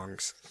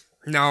 songs.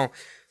 Now,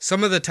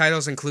 some of the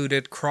titles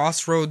included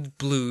Crossroads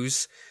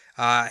Blues,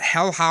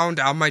 Hellhound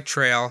on My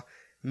Trail,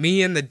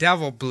 Me and the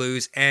Devil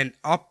Blues, and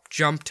Up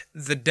Jumped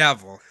the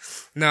Devil.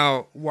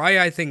 Now, why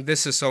I think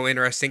this is so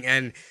interesting,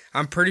 and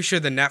I'm pretty sure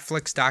the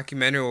Netflix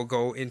documentary will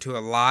go into a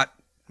lot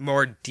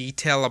more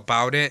detail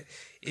about it,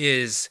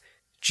 is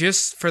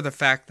just for the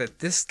fact that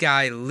this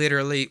guy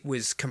literally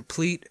was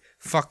complete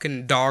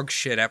fucking dog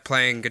shit at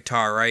playing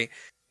guitar, right?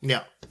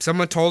 Yeah.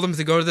 Someone told him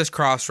to go to this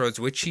crossroads,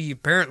 which he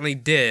apparently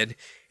did.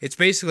 It's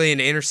basically an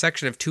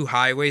intersection of two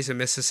highways in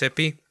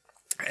Mississippi,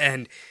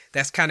 and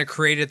that's kind of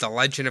created the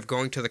legend of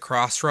going to the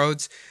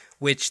crossroads,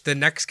 which the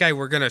next guy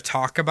we're going to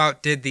talk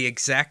about did the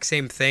exact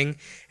same thing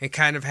and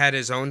kind of had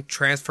his own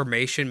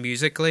transformation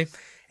musically.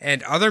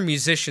 And other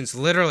musicians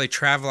literally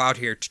travel out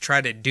here to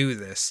try to do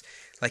this.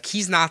 Like,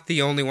 he's not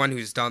the only one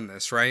who's done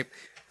this, right?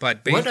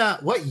 But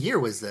what year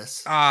was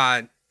this?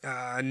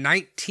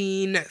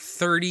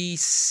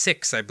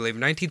 1936, I believe.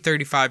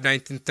 1935,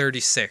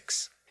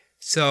 1936.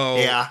 So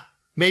yeah,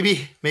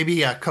 maybe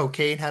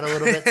cocaine had a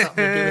little bit something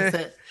to do with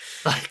it.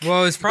 Like,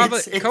 well, it was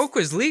probably coke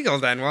was legal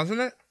then, wasn't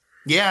it?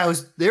 Yeah, it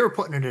was. They were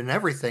putting it in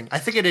everything. I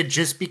think it had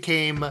just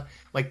became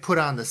like put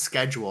on the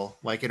schedule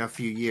like in a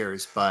few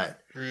years. But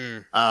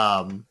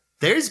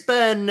there's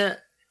been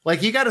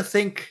like, you got to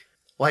think,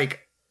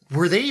 like,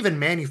 were they even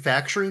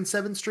manufacturing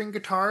 7-string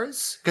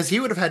guitars? Because he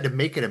would have had to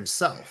make it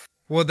himself.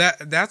 Well,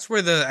 that's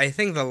where I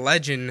think the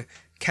legend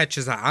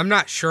catches on. I'm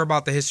not sure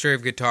about the history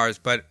of guitars,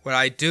 but what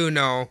I do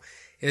know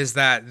is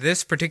that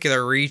this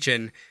particular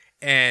region,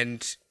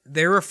 and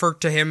they refer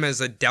to him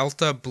as a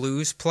Delta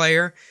blues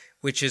player,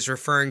 which is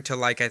referring to,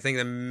 like, I think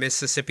the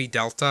Mississippi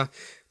Delta.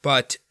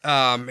 But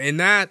in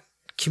that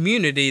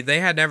community, they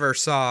had never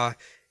saw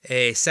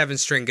a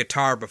 7-string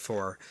guitar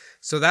before.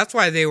 So that's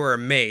why they were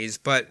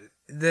amazed. But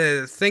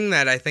the thing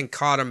that I think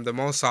caught him the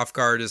most off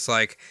guard is,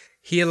 like,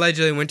 he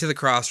allegedly went to the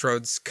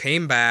crossroads,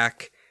 came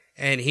back,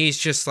 and he's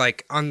just,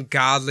 like,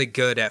 ungodly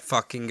good at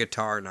fucking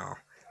guitar now.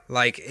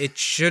 Like, it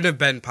should have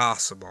been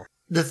possible.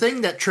 The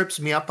thing that trips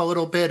me up a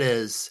little bit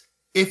is,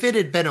 if it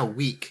had been a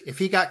week, if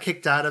he got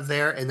kicked out of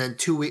there and then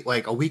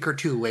a week or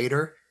two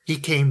later, he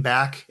came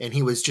back and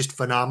he was just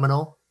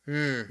phenomenal,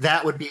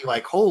 that would be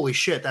like, holy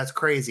shit, that's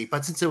crazy.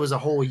 But since it was a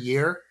whole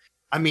year,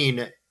 I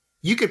mean,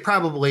 you could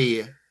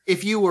probably,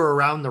 if you were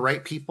around the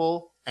right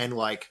people and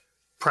like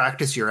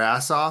practice your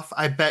ass off,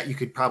 I bet you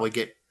could probably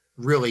get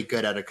really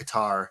good at a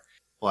guitar,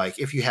 like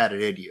if you had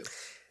it in you,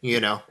 you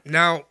know?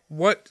 Now,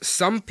 what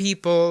some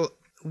people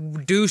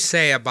do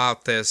say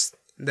about this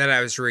that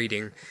I was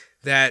reading,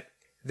 that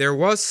there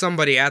was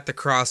somebody at the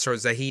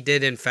Crossroads that he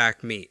did in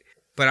fact meet,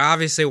 but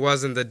obviously it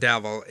wasn't the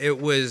devil. It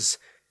was,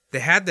 they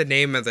had the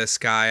name of this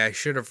guy, I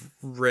should have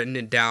written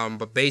it down,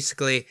 but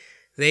basically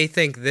they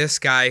think this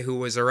guy who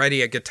was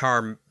already a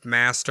guitar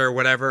master,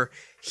 whatever,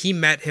 he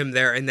met him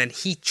there and then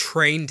he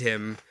trained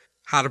him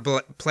how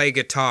to play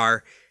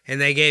guitar, and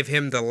they gave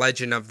him the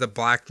legend of the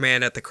black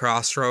man at the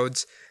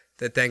Crossroads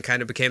that then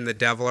kind of became the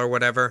devil or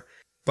whatever.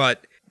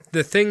 But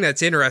the thing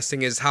that's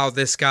interesting is how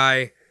this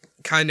guy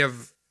kind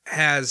of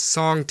has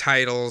song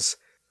titles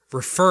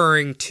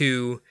referring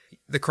to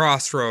the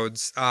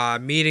Crossroads,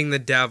 meeting the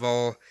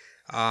devil,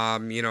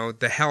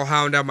 the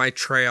hellhound on my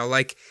trail.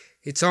 Like,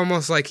 it's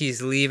almost like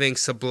he's leaving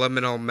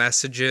subliminal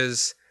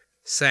messages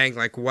saying,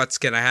 like, what's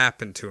going to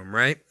happen to him,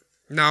 right?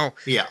 Now,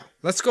 Yeah.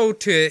 let's go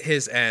to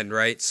his end,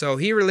 right? So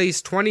he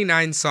released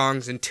 29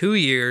 songs in 2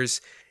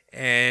 years,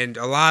 and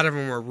a lot of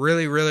them were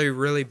really, really,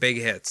 really big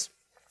hits.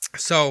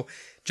 So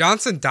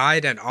Johnson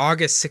died on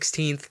August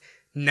 16th,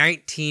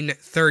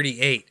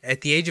 1938,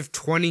 at the age of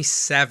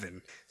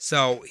 27.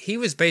 So he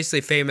was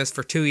basically famous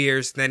for 2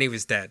 years, then he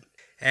was dead.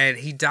 And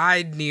he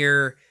died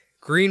near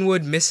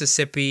Greenwood,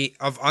 Mississippi,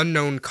 of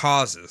unknown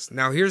causes.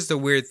 Now, here's the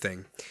weird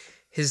thing.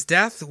 His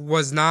death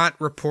was not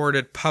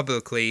reported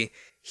publicly.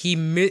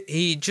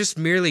 He just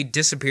merely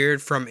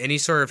disappeared from any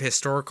sort of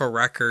historical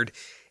record,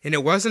 and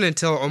it wasn't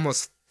until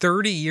almost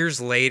 30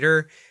 years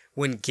later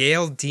when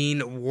Gail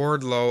Dean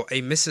Wardlow,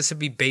 a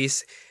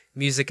Mississippi-based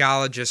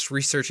musicologist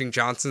researching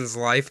Johnson's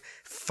life,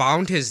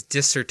 found his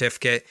death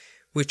certificate,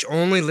 which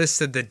only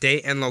listed the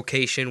date and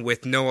location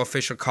with no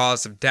official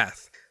cause of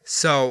death.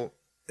 So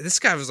this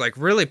guy was like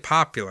really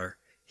popular.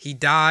 He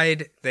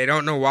died. They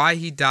don't know why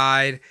he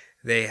died.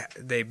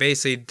 They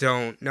basically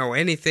don't know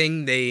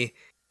anything. They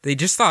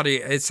just thought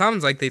it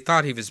sounds like they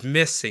thought he was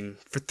missing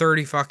for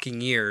 30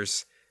 fucking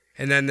years.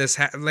 And then this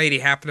lady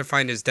happened to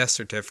find his death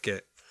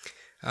certificate,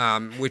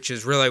 which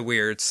is really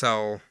weird.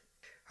 So,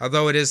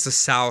 although it is the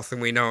South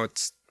and we know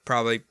it's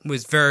probably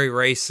was very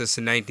racist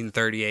in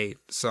 1938.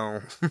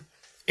 So,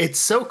 It's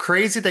so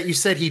crazy that you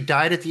said he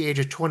died at the age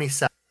of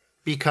 27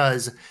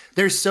 because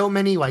there's so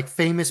many like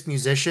famous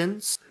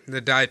musicians.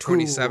 that died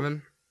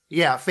 27.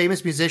 Yeah,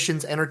 famous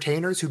musicians,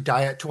 entertainers who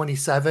die at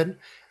 27.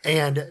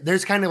 And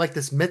there's kind of like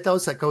this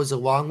mythos that goes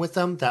along with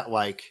them that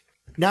like,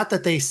 not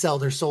that they sell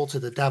their soul to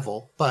the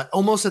devil, but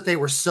almost that they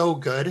were so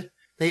good,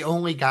 they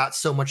only got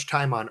so much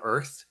time on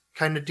earth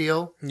kind of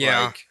deal.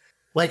 Yeah.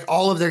 Like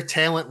all of their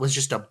talent was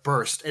just a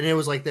burst. And it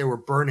was like they were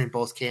burning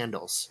both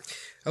candles.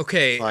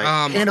 Okay.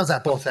 Like candles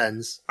at both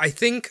ends. I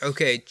think,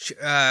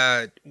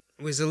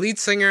 was the lead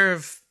singer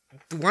of,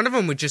 one of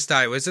them would just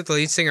die. Was it the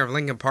lead singer of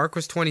Linkin Park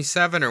was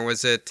 27 or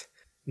was it?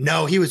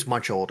 No, he was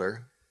much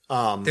older.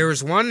 There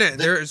was one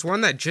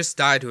that just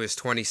died who was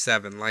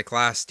 27, like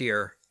last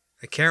year.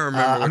 I can't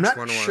remember which one it was.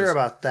 I'm not sure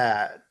about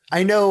that.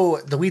 I know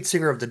the lead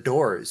singer of The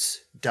Doors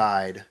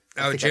died.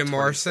 Oh, Jim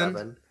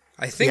Morrison?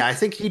 I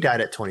think he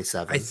died at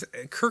 27.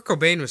 Kurt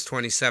Cobain was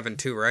 27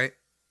 too, right?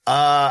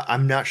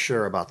 I'm not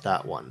sure about about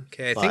that one.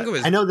 Okay, I think it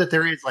was. I know that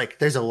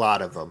there's a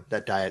lot of them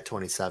that die at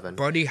 27.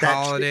 Buddy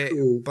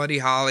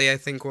Holly, I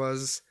think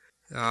was.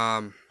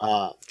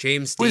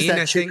 James who was Dean, that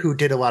I chick think. who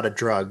did a lot of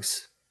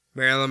drugs?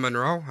 Marilyn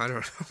Monroe? I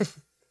don't know.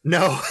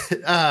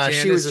 No,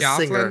 she was a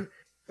Joplin? singer.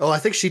 Oh, I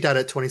think she died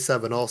at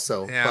 27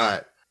 also.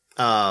 Yeah.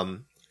 But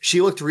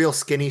she looked real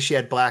skinny. She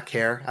had black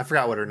hair. I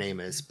forgot what her name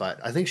is, but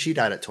I think she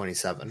died at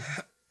 27.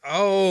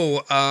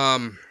 Oh,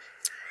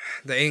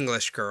 the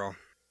English girl.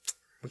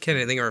 I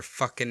can't think of her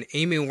fucking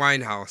Amy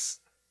Winehouse.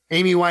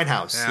 Amy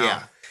Winehouse,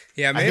 yeah.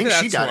 Yeah, maybe I think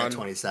that's she died one. at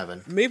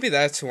 27. Maybe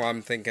that's who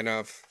I'm thinking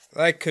of.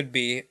 That could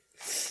be.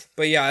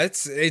 But yeah,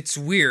 it's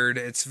weird.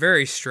 It's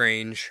very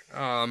strange.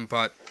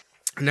 But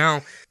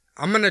now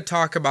I'm going to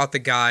talk about the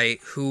guy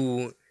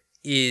who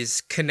is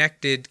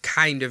connected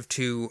kind of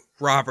to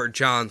Robert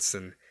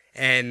Johnson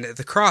and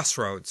the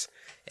Crossroads.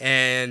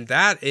 And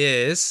that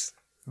is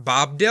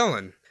Bob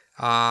Dylan.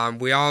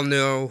 We all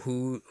know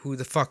who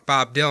the fuck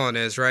Bob Dylan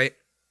is, right?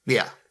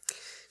 Yeah.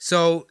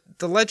 So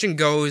the legend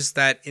goes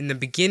that in the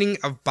beginning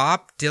of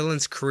Bob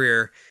Dylan's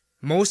career,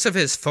 most of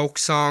his folk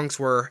songs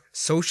were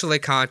socially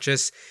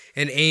conscious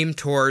and aimed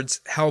towards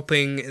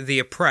helping the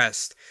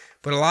oppressed.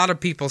 But a lot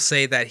of people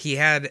say that he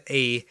had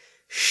a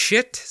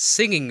shit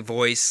singing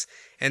voice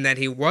and that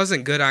he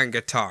wasn't good on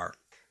guitar.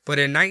 But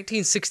in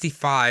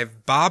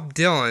 1965, Bob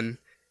Dylan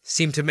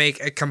seemed to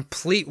make a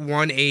complete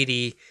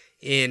 180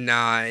 in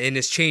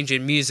his change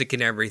in music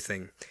and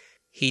everything.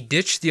 He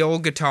ditched the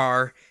old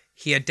guitar.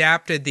 He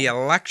adapted the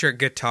electric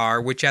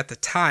guitar, which at the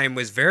time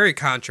was very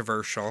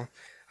controversial.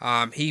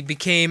 He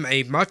became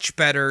a much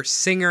better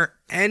singer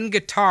and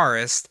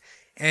guitarist,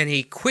 and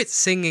he quit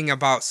singing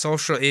about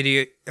social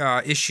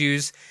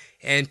issues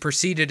and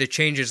proceeded to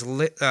change his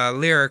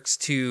lyrics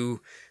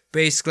to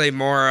basically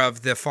more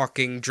of the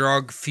fucking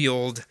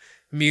drug-fueled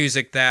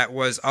music that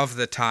was of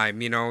the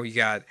time. You know, you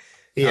got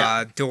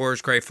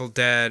Doors, Grateful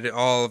Dead,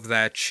 all of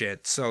that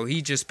shit. So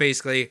he just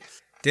basically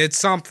did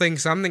something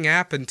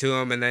happened to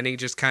him, and then he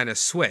just kind of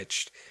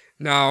switched.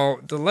 Now,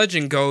 the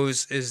legend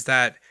goes is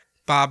that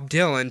Bob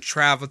Dylan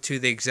traveled to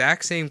the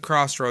exact same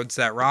crossroads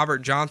that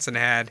Robert Johnson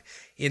had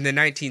in the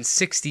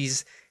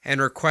 1960s and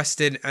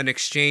requested an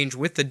exchange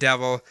with the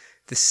devil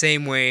the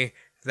same way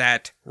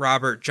that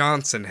Robert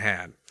Johnson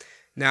had.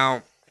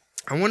 Now,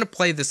 I want to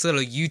play this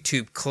little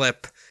YouTube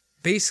clip,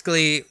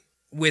 basically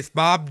with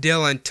Bob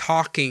Dylan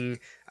talking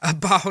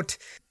about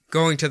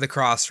going to the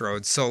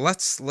crossroads. So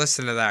let's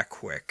listen to that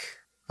quick.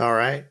 All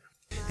right.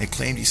 And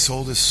claimed he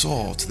sold his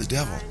soul to the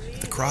devil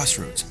at the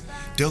crossroads.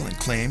 Dylan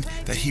claimed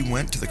that he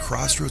went to the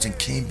crossroads and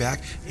came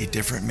back a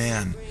different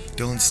man.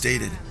 Dylan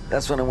stated,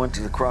 "That's when I went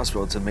to the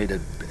crossroads and made a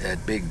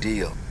big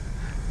deal.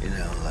 You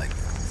know, like,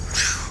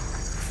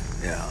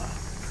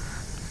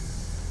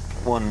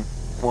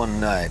 one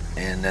night,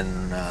 and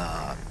then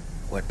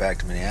went back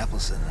to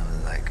Minneapolis, and I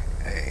was like,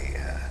 hey,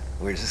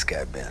 where's this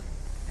guy been?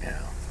 You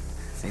know,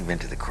 he went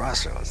to the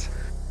crossroads."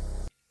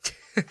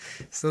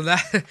 So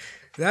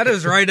that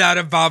is right out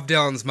of Bob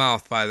Dylan's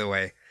mouth, by the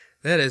way.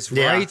 That is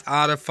right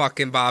out of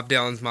fucking Bob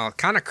Dylan's mouth.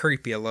 Kind of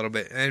creepy a little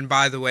bit. And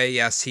by the way,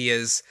 yes, he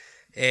is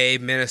a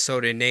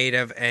Minnesota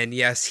native, and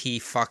yes, he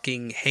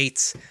fucking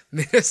hates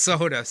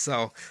Minnesota,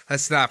 so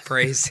let's not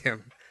praise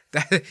him.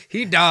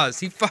 He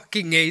does. He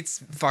fucking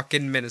hates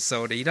fucking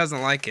Minnesota. He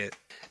doesn't like it.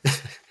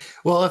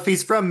 Well, if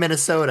he's from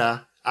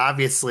Minnesota,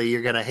 obviously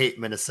you're going to hate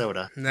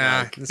Minnesota.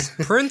 Nah,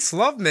 Prince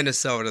loved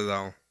Minnesota,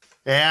 though.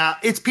 Yeah,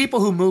 it's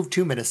people who moved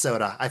to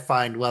Minnesota, I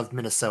find, loved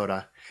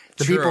Minnesota.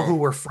 The True. people who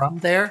were from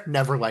there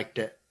never liked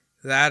it.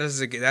 That's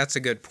a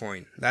good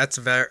point. That's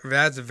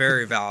a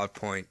very valid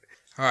point.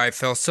 All right,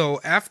 Phil.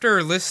 So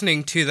after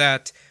listening to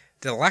that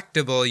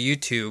delectable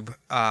YouTube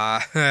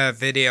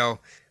video,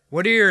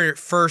 what are your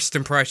first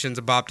impressions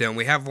of Bob Dylan?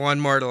 We have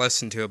one more to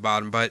listen to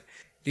about him, but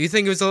do you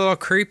think it was a little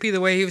creepy the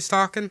way he was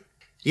talking?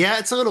 Yeah,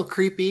 it's a little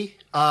creepy.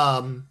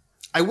 I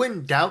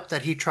wouldn't doubt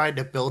that he tried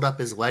to build up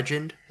his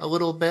legend a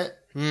little bit,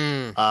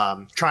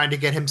 trying to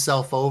get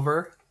himself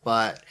over.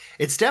 But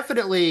it's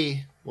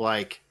definitely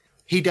like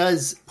he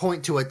does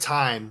point to a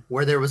time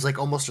where there was like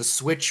almost a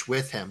switch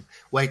with him.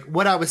 Like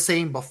what I was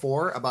saying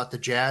before about the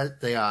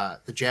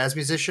jazz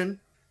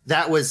musician,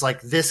 that was like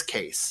this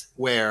case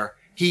where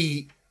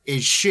he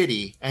is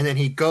shitty and then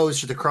he goes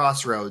to the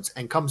crossroads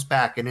and comes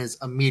back and is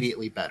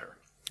immedately better.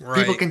 Right.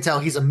 People can tell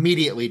he's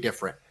immediately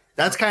different.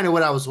 That's kind of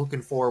what I was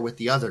looking for with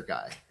the other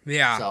guy.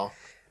 Yeah. So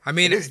I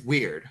mean, it's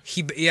weird.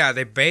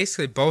 They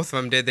basically, both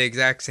of them did the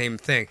exact same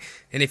thing.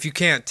 And if you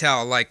can't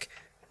tell, like,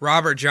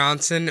 Robert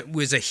Johnson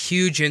was a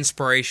huge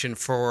inspiration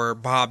for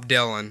Bob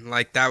Dylan.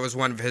 Like, that was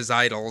one of his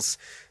idols.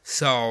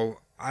 So,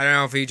 I don't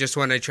know if he just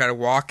wanted to try to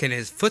walk in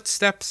his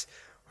footsteps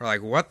or,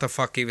 like, what the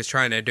fuck he was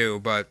trying to do,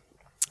 but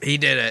he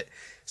did it.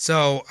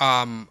 So,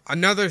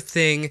 another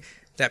thing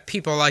that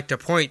people like to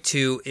point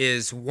to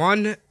is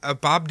one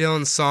of Bob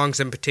Dylan's songs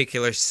in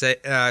particular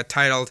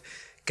titled,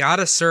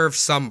 "Gotta Serve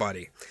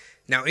Somebody."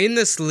 Now, in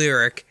this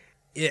lyric,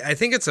 I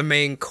think it's a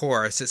main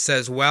chorus. It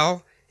says,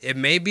 well, it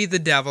may be the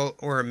devil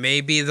or it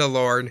may be the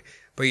Lord,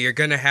 but you're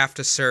going to have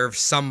to serve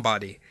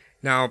somebody.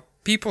 Now,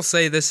 people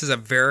say this is a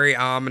very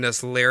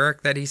ominous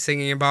lyric that he's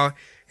singing about,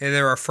 and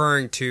they're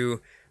referring to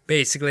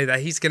basically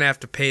that he's going to have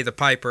to pay the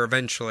piper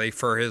eventually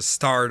for his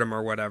stardom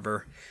or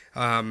whatever.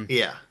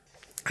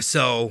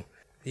 So,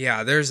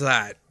 yeah, there's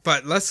that.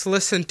 But let's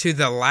listen to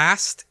the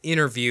last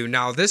interview.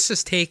 Now, this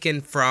is taken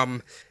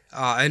from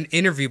an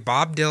interview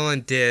Bob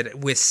Dylan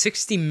did with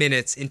 60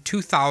 Minutes in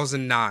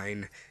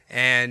 2009.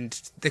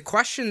 And the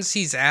questions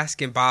he's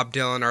asking Bob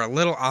Dylan are a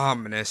little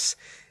ominous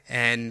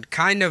and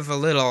kind of a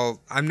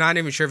little, I'm not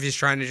even sure if he's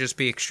trying to just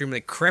be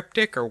extremely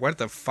cryptic or what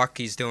the fuck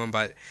he's doing,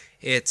 but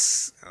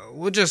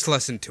we'll just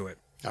listen to it.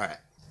 All right.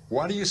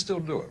 Why do you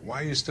still do it?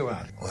 Why are you still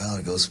out? Well,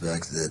 it goes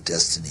back to the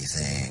destiny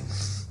thing.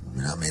 I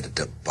mean, I made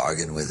a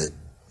bargain with it,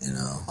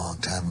 a long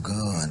time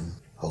ago and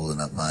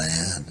holding up my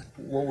end.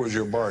 What was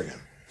your bargain?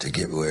 To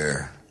get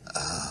where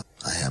I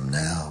am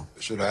now.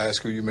 Should I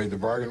ask who you made the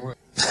bargain with?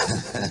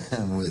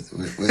 with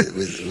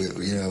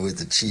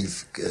the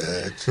chief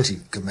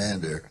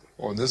commander.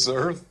 On this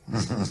earth?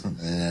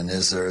 And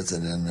this earth,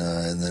 and then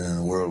in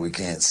a world we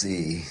can't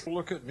see.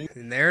 Look at me.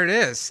 And there it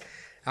is.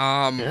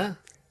 Yeah.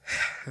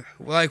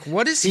 Like,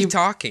 what is he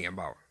talking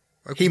about?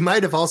 Like, he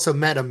might have also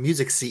met a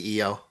music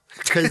CEO.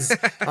 Because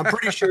I'm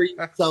pretty sure you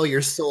can sell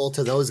your soul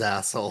to those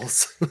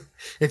assholes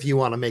if you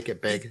want to make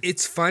it big.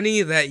 It's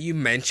funny that you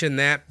mention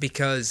that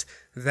because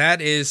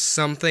that is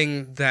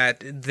something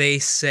that they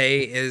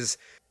say is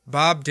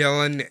Bob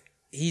Dylan.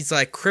 He's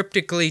like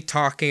cryptically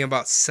talking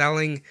about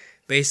selling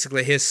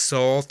basically his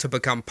soul to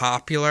become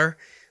popular.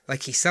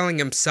 Like he's selling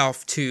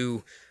himself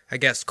to, I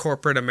guess,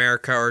 corporate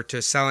America or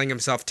to selling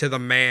himself to the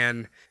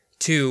man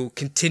to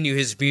continue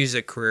his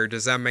music career.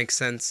 Does that make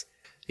sense?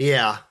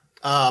 Yeah.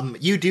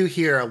 You do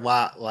hear a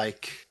lot,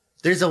 like,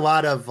 there's a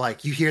lot of,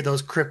 like, you hear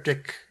those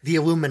cryptic, the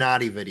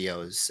Illuminati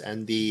videos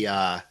and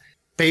the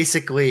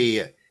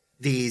basically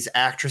these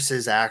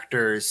actresses,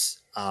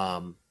 actors,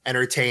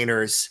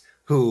 entertainers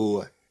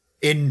who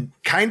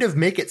kind of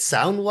make it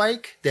sound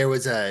like there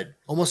was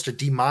almost a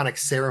demonic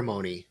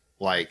ceremony,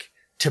 like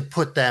to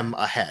put them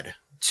ahead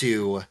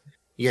to,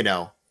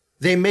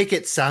 they make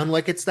it sound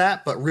like it's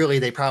that, but really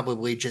they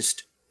probably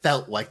just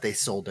felt like they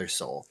sold their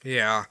soul.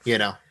 Yeah.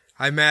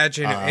 I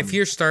imagine if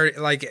you're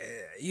starting, like,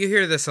 you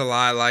hear this a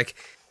lot, like,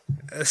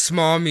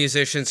 small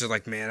musicians are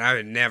like, man, I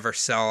would never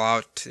sell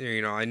out,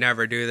 I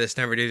never do this,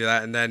 never do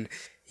that, and then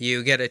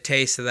you get a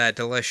taste of that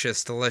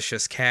delicious,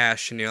 delicious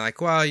cash, and you're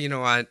like, well, you know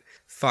what,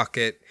 fuck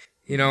it.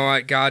 You know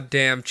what,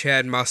 goddamn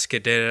Chad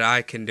Muska did it,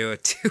 I can do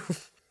it too.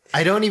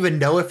 I don't even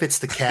know if it's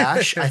the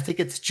cash. I think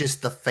it's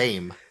just the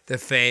fame. The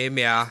fame,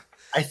 yeah.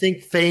 I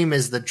think fame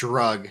is the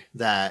drug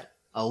that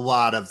a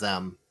lot of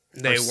them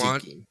they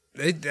want.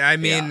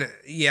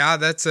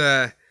 That's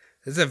a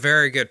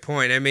very good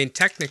point. I mean,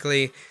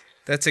 technically,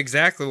 that's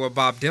exactly what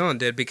Bob Dylan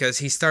did, because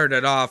he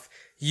started off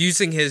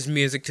using his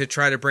music to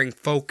try to bring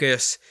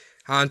focus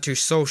onto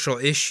social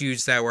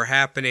issues that were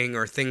happening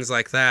or things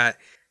like that.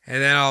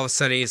 And then all of a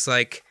sudden he's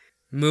like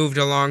moved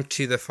along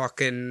to the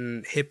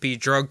fucking hippie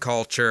drug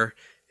culture,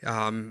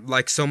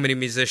 like so many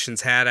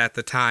musicians had at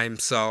the time.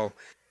 So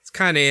it's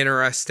kind of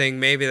interesting.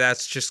 Maybe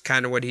that's just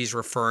kind of what he's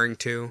referring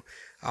to.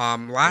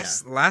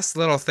 Last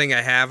little thing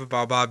I have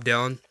about Bob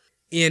Dylan.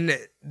 In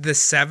the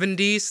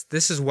 70s,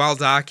 this is well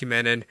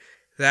documented,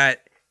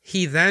 that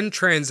he then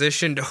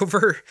transitioned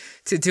over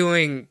to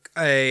doing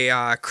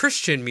a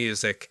Christian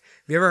music.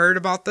 Have you ever heard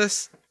about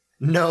this?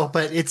 No,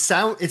 but it's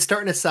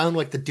starting to sound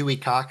like the Dewey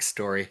Cox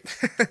story.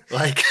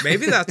 Like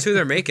maybe that's who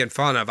they're making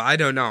fun of. I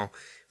don't know.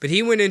 But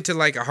he went into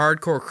like a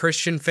hardcore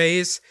Christian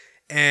phase,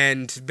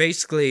 and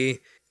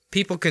basically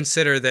people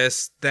consider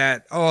this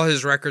that all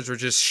his records were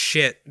just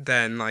shit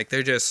then. Like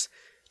they're just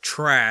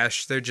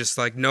trash. They're just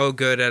like no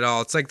good at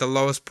all. It's like the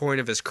lowest point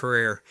of his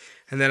career.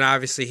 And then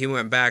obviously he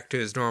went back to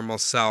his normal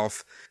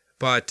self.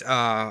 But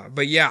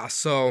yeah,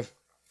 so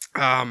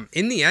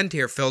in the end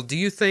here, Phil, do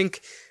you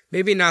think,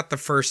 maybe not the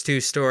first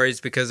two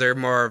stories because they're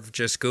more of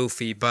just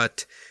goofy,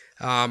 but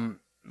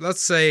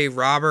let's say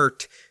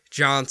Robert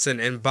Johnson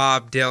and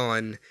Bob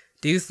Dylan,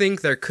 do you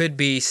think there could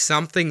be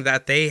something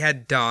that they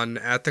had done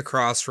at the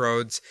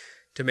Crossroads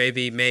to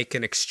maybe make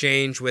an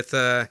exchange with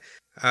the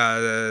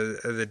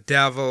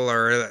devil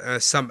or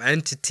some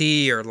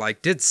entity, or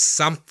like did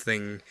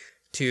something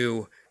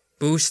to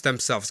boost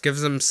themselves,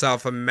 gives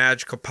themselves a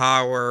magical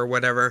power or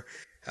whatever?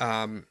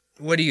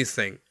 What do you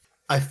think?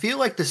 I feel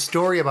like the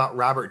story about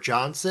Robert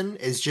Johnson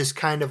is just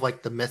kind of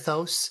like the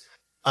mythos.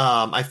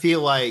 I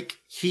feel like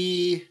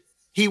he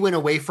went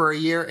away for a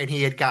year and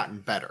he had gotten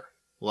better.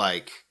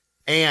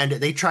 And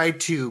they tried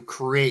to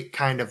create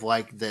kind of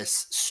like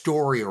this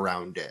story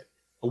around it,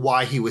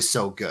 why he was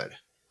so good.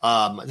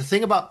 The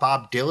thing about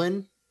Bob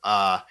Dylan,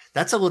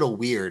 that's a little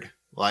weird.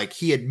 Like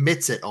he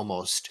admits it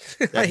almost.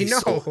 That I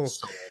know.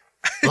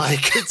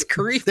 Like it's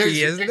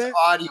creepy, isn't it?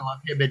 Audio of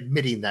him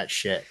admitting that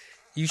shit.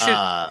 You should.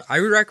 I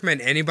would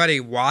recommend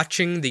anybody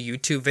watching the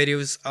YouTube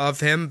videos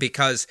of him,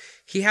 because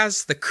he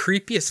has the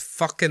creepiest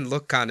fucking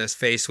look on his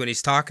face when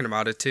he's talking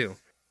about it too.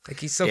 Like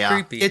he's so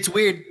creepy. It's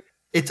weird.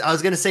 I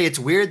was gonna say it's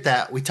weird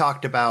that we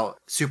talked about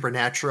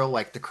Supernatural,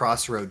 like the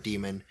Crossroad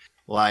Demon.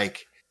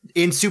 Like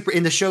in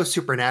the show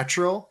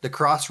Supernatural, the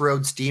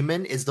Crossroads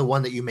Demon is the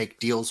one that you make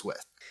deals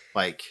with.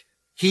 Like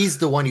he's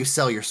the one you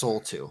sell your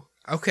soul to.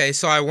 Okay,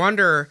 so I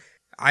wonder.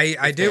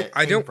 I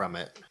don't from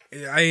it.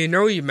 I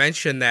know you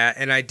mentioned that,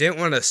 and I didn't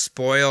want to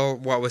spoil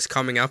what was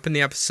coming up in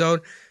the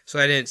episode, so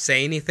I didn't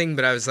say anything,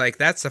 but I was like,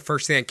 that's the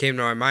first thing that came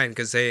to my mind,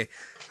 because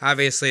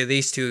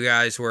these two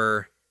guys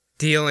were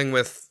dealing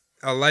with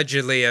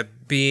allegedly a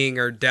being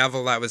or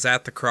devil that was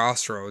at the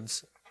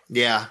Crossroads.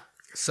 Yeah.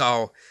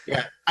 So.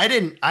 Yeah,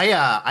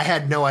 I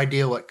had no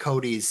idea what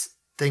Cody's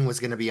thing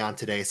was going to be on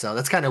today, so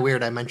that's kind of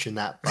weird I mentioned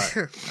that,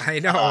 but. I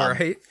know,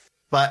 right?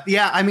 But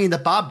yeah, I mean, the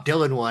Bob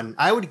Dylan one,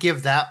 I would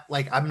give that,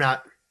 like, I'm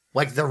not.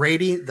 Like the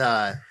rating,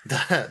 the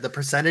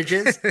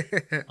percentages,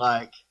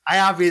 like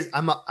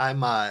I'm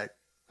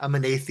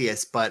an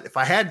atheist, but if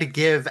I had to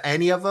give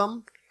any of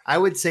them, I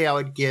would say I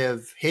would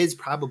give his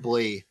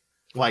probably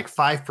like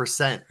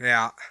 5%.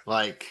 Yeah.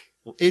 Like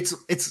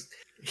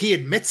he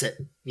admits it,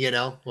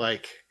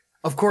 like,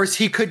 of course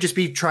he could just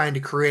be trying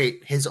to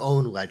create his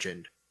own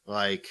legend.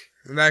 Like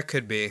that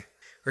could be,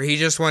 or he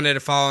just wanted to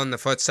follow in the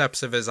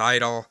footsteps of his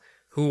idol,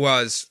 who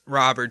was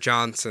Robert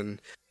Johnson.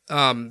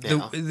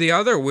 The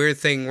other weird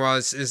thing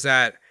is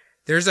that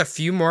there's a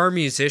few more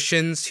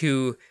musicians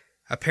who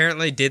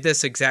apparently did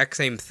this exact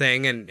same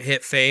thing and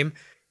hit fame.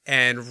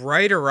 And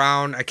right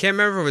around, I can't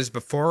remember if it was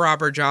before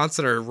Robert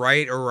Johnson or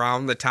right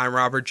around the time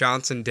Robert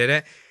Johnson did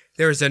it,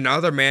 there was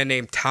another man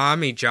named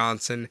Tommy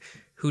Johnson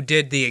who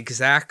did the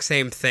exact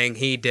same thing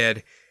he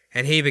did.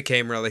 And he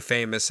became really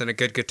famous and a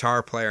good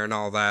guitar player and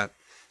all that.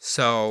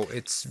 So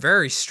it's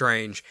very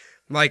strange.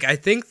 Like, I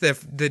think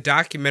the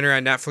documentary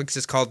on Netflix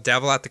is called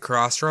Devil at the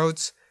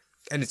Crossroads,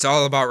 and it's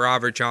all about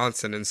Robert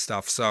Johnson and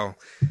stuff. So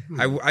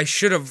I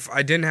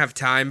didn't have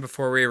time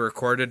before we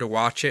recorded to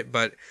watch it,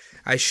 but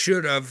I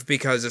should have,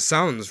 because it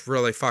sounds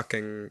really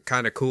fucking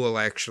kind of cool,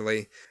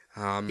 actually.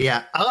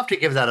 Yeah, I'll have to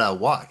give that a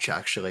watch,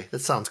 actually. That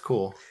sounds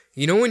cool.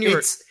 You know when you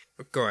were...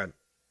 Go ahead.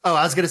 Oh,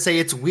 I was going to say,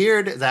 it's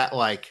weird that,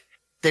 like,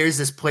 there's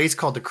this place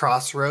called the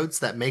Crossroads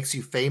that makes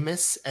you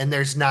famous, and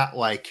there's not,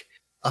 like,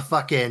 a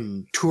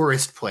fucking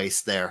tourist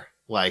place there.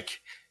 Like,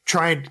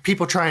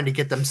 people trying to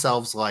get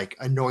themselves, like,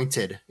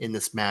 anointed in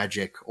this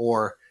magic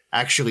or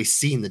actually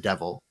seen the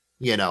devil,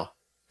 you know?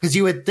 Because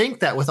you would think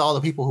that with all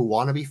the people who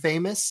want to be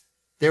famous,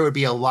 there would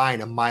be a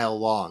line a mile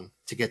long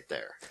to get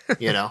there,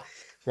 you know?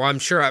 Well, I'm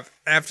sure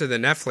after the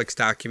Netflix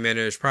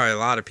documentary, there's probably a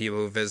lot of people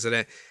who visit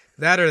it.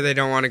 That or they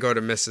don't want to go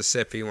to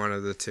Mississippi, one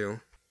of the two.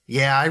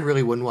 Yeah, I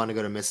really wouldn't want to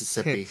go to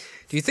Mississippi.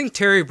 Do you think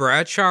Terry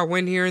Bradshaw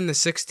went here in the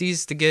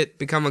 60s to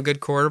become a good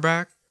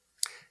quarterback?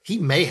 He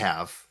may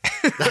have.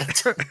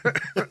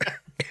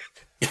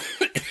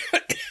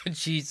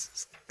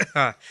 Jesus.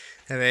 That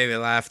made me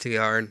laugh too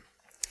hard.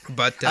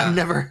 But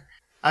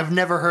I've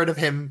never heard of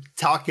him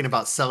talking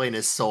about selling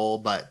his soul,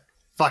 but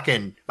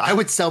fucking, I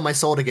would sell my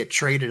soul to get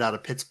traded out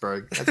of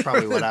Pittsburgh. That's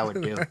probably what I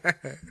would do.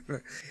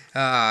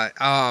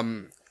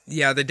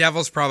 Yeah, the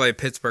Devil's probably a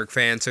Pittsburgh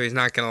fan, so he's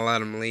not going to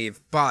let him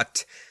leave.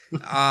 But,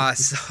 final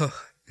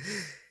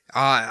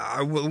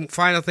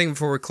thing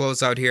before we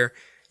close out here.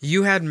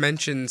 You had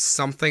mentioned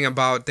something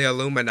about the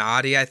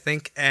Illuminati, I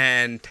think,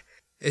 and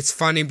it's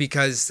funny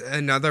because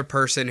another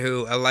person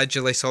who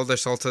allegedly sold their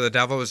soul to the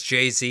devil was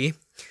Jay-Z,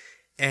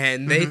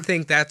 and they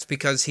think that's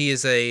because he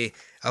is a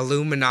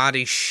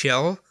Illuminati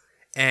shill,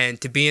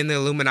 and to be in the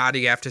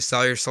Illuminati, you have to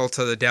sell your soul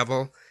to the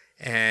devil,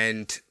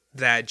 and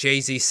that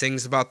Jay-Z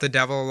sings about the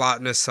devil a lot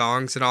in his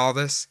songs and all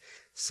this.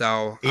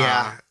 So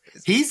yeah,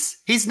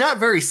 he's not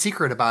very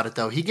secret about it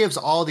though. He gives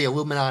all the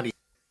Illuminati.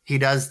 He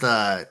does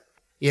the,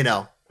 you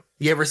know,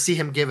 you ever see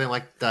him giving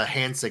like the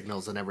hand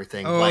signals and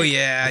everything? Oh like,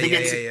 yeah.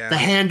 The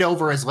hand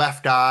over his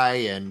left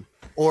eye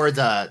or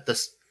the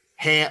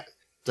hand.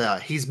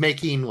 He's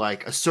making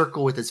like a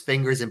circle with his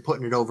fingers and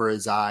putting it over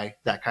his eye.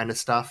 That kind of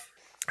stuff.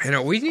 You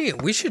know,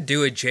 we should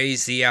do a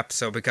Jay-Z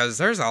episode because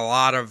there's a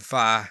lot of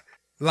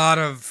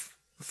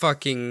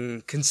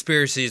fucking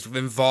conspiracies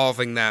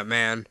involving that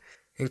man,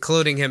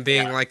 including him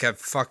being like a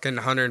fucking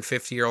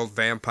 150-year-old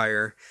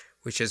vampire,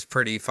 which is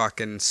pretty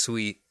fucking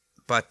sweet.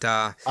 But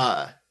I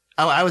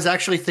was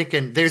actually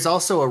thinking there's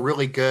also a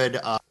really good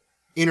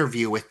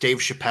interview with Dave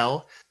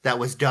Chappelle that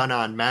was done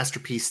on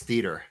Masterpiece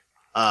Theater,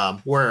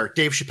 where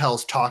Dave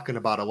Chappelle's talking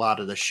about a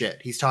lot of the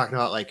shit. He's talking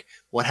about like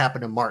what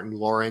happened to Martin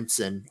Lawrence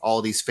and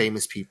all these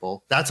famous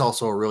people. That's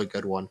also a really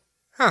good one.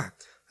 Huh.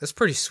 That's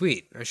pretty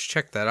sweet. I should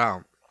check that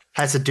out.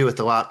 Has to do with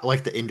a lot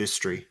like the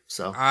industry.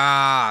 So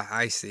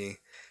I see.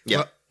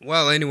 Yeah.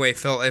 Well, anyway,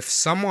 Phil, if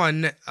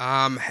someone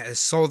has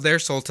sold their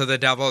soul to the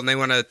devil and they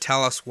want to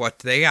tell us what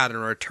they got in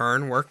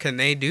return, where can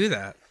they do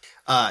that?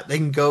 They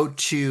can go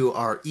to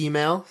our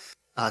email,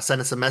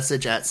 send us a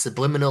message at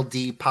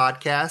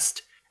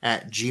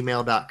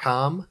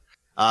subliminaldpodcast@gmail.com.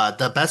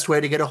 The best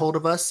way to get a hold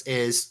of us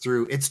is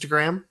through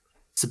Instagram,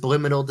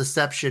 Subliminal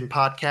Deception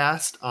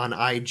Podcast on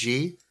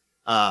IG.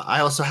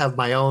 I also have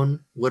my own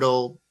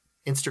little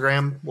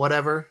Instagram,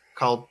 whatever,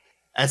 called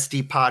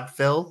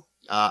SDPodPhil.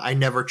 I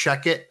never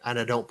check it, and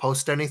I don't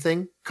post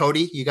anything.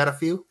 Cody, you got a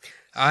few?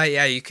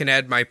 Yeah, you can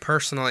add my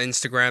personal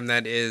Instagram,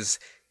 that is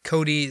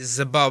Cody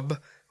Zabub,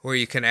 or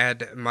you can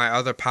add my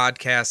other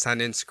podcasts on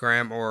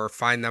Instagram or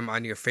find them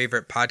on your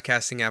favorite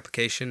podcasting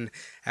application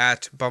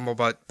at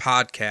Bumblebutt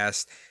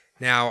Podcast.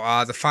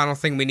 Now, the final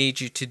thing we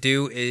need you to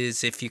do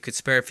is, if you could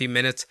spare a few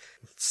minutes,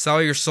 sell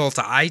your soul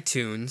to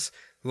iTunes.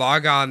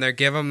 Log on there,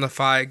 give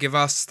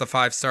us the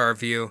 5-star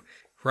review,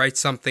 write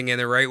something in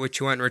there, write what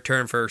you want in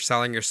return for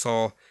selling your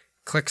soul,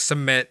 click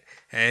submit,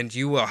 and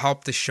you will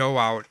help the show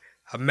out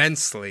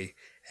immensely.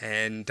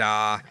 And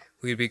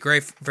we'd be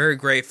very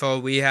grateful.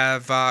 We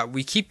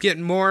keep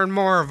getting more and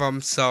more of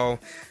them, so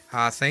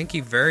thank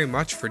you very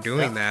much for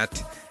doing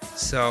that.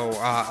 So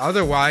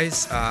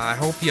otherwise, I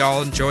hope you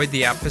all enjoyed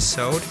the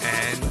episode,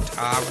 and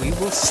we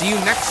will see you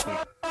next week.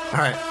 All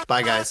right,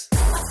 bye guys.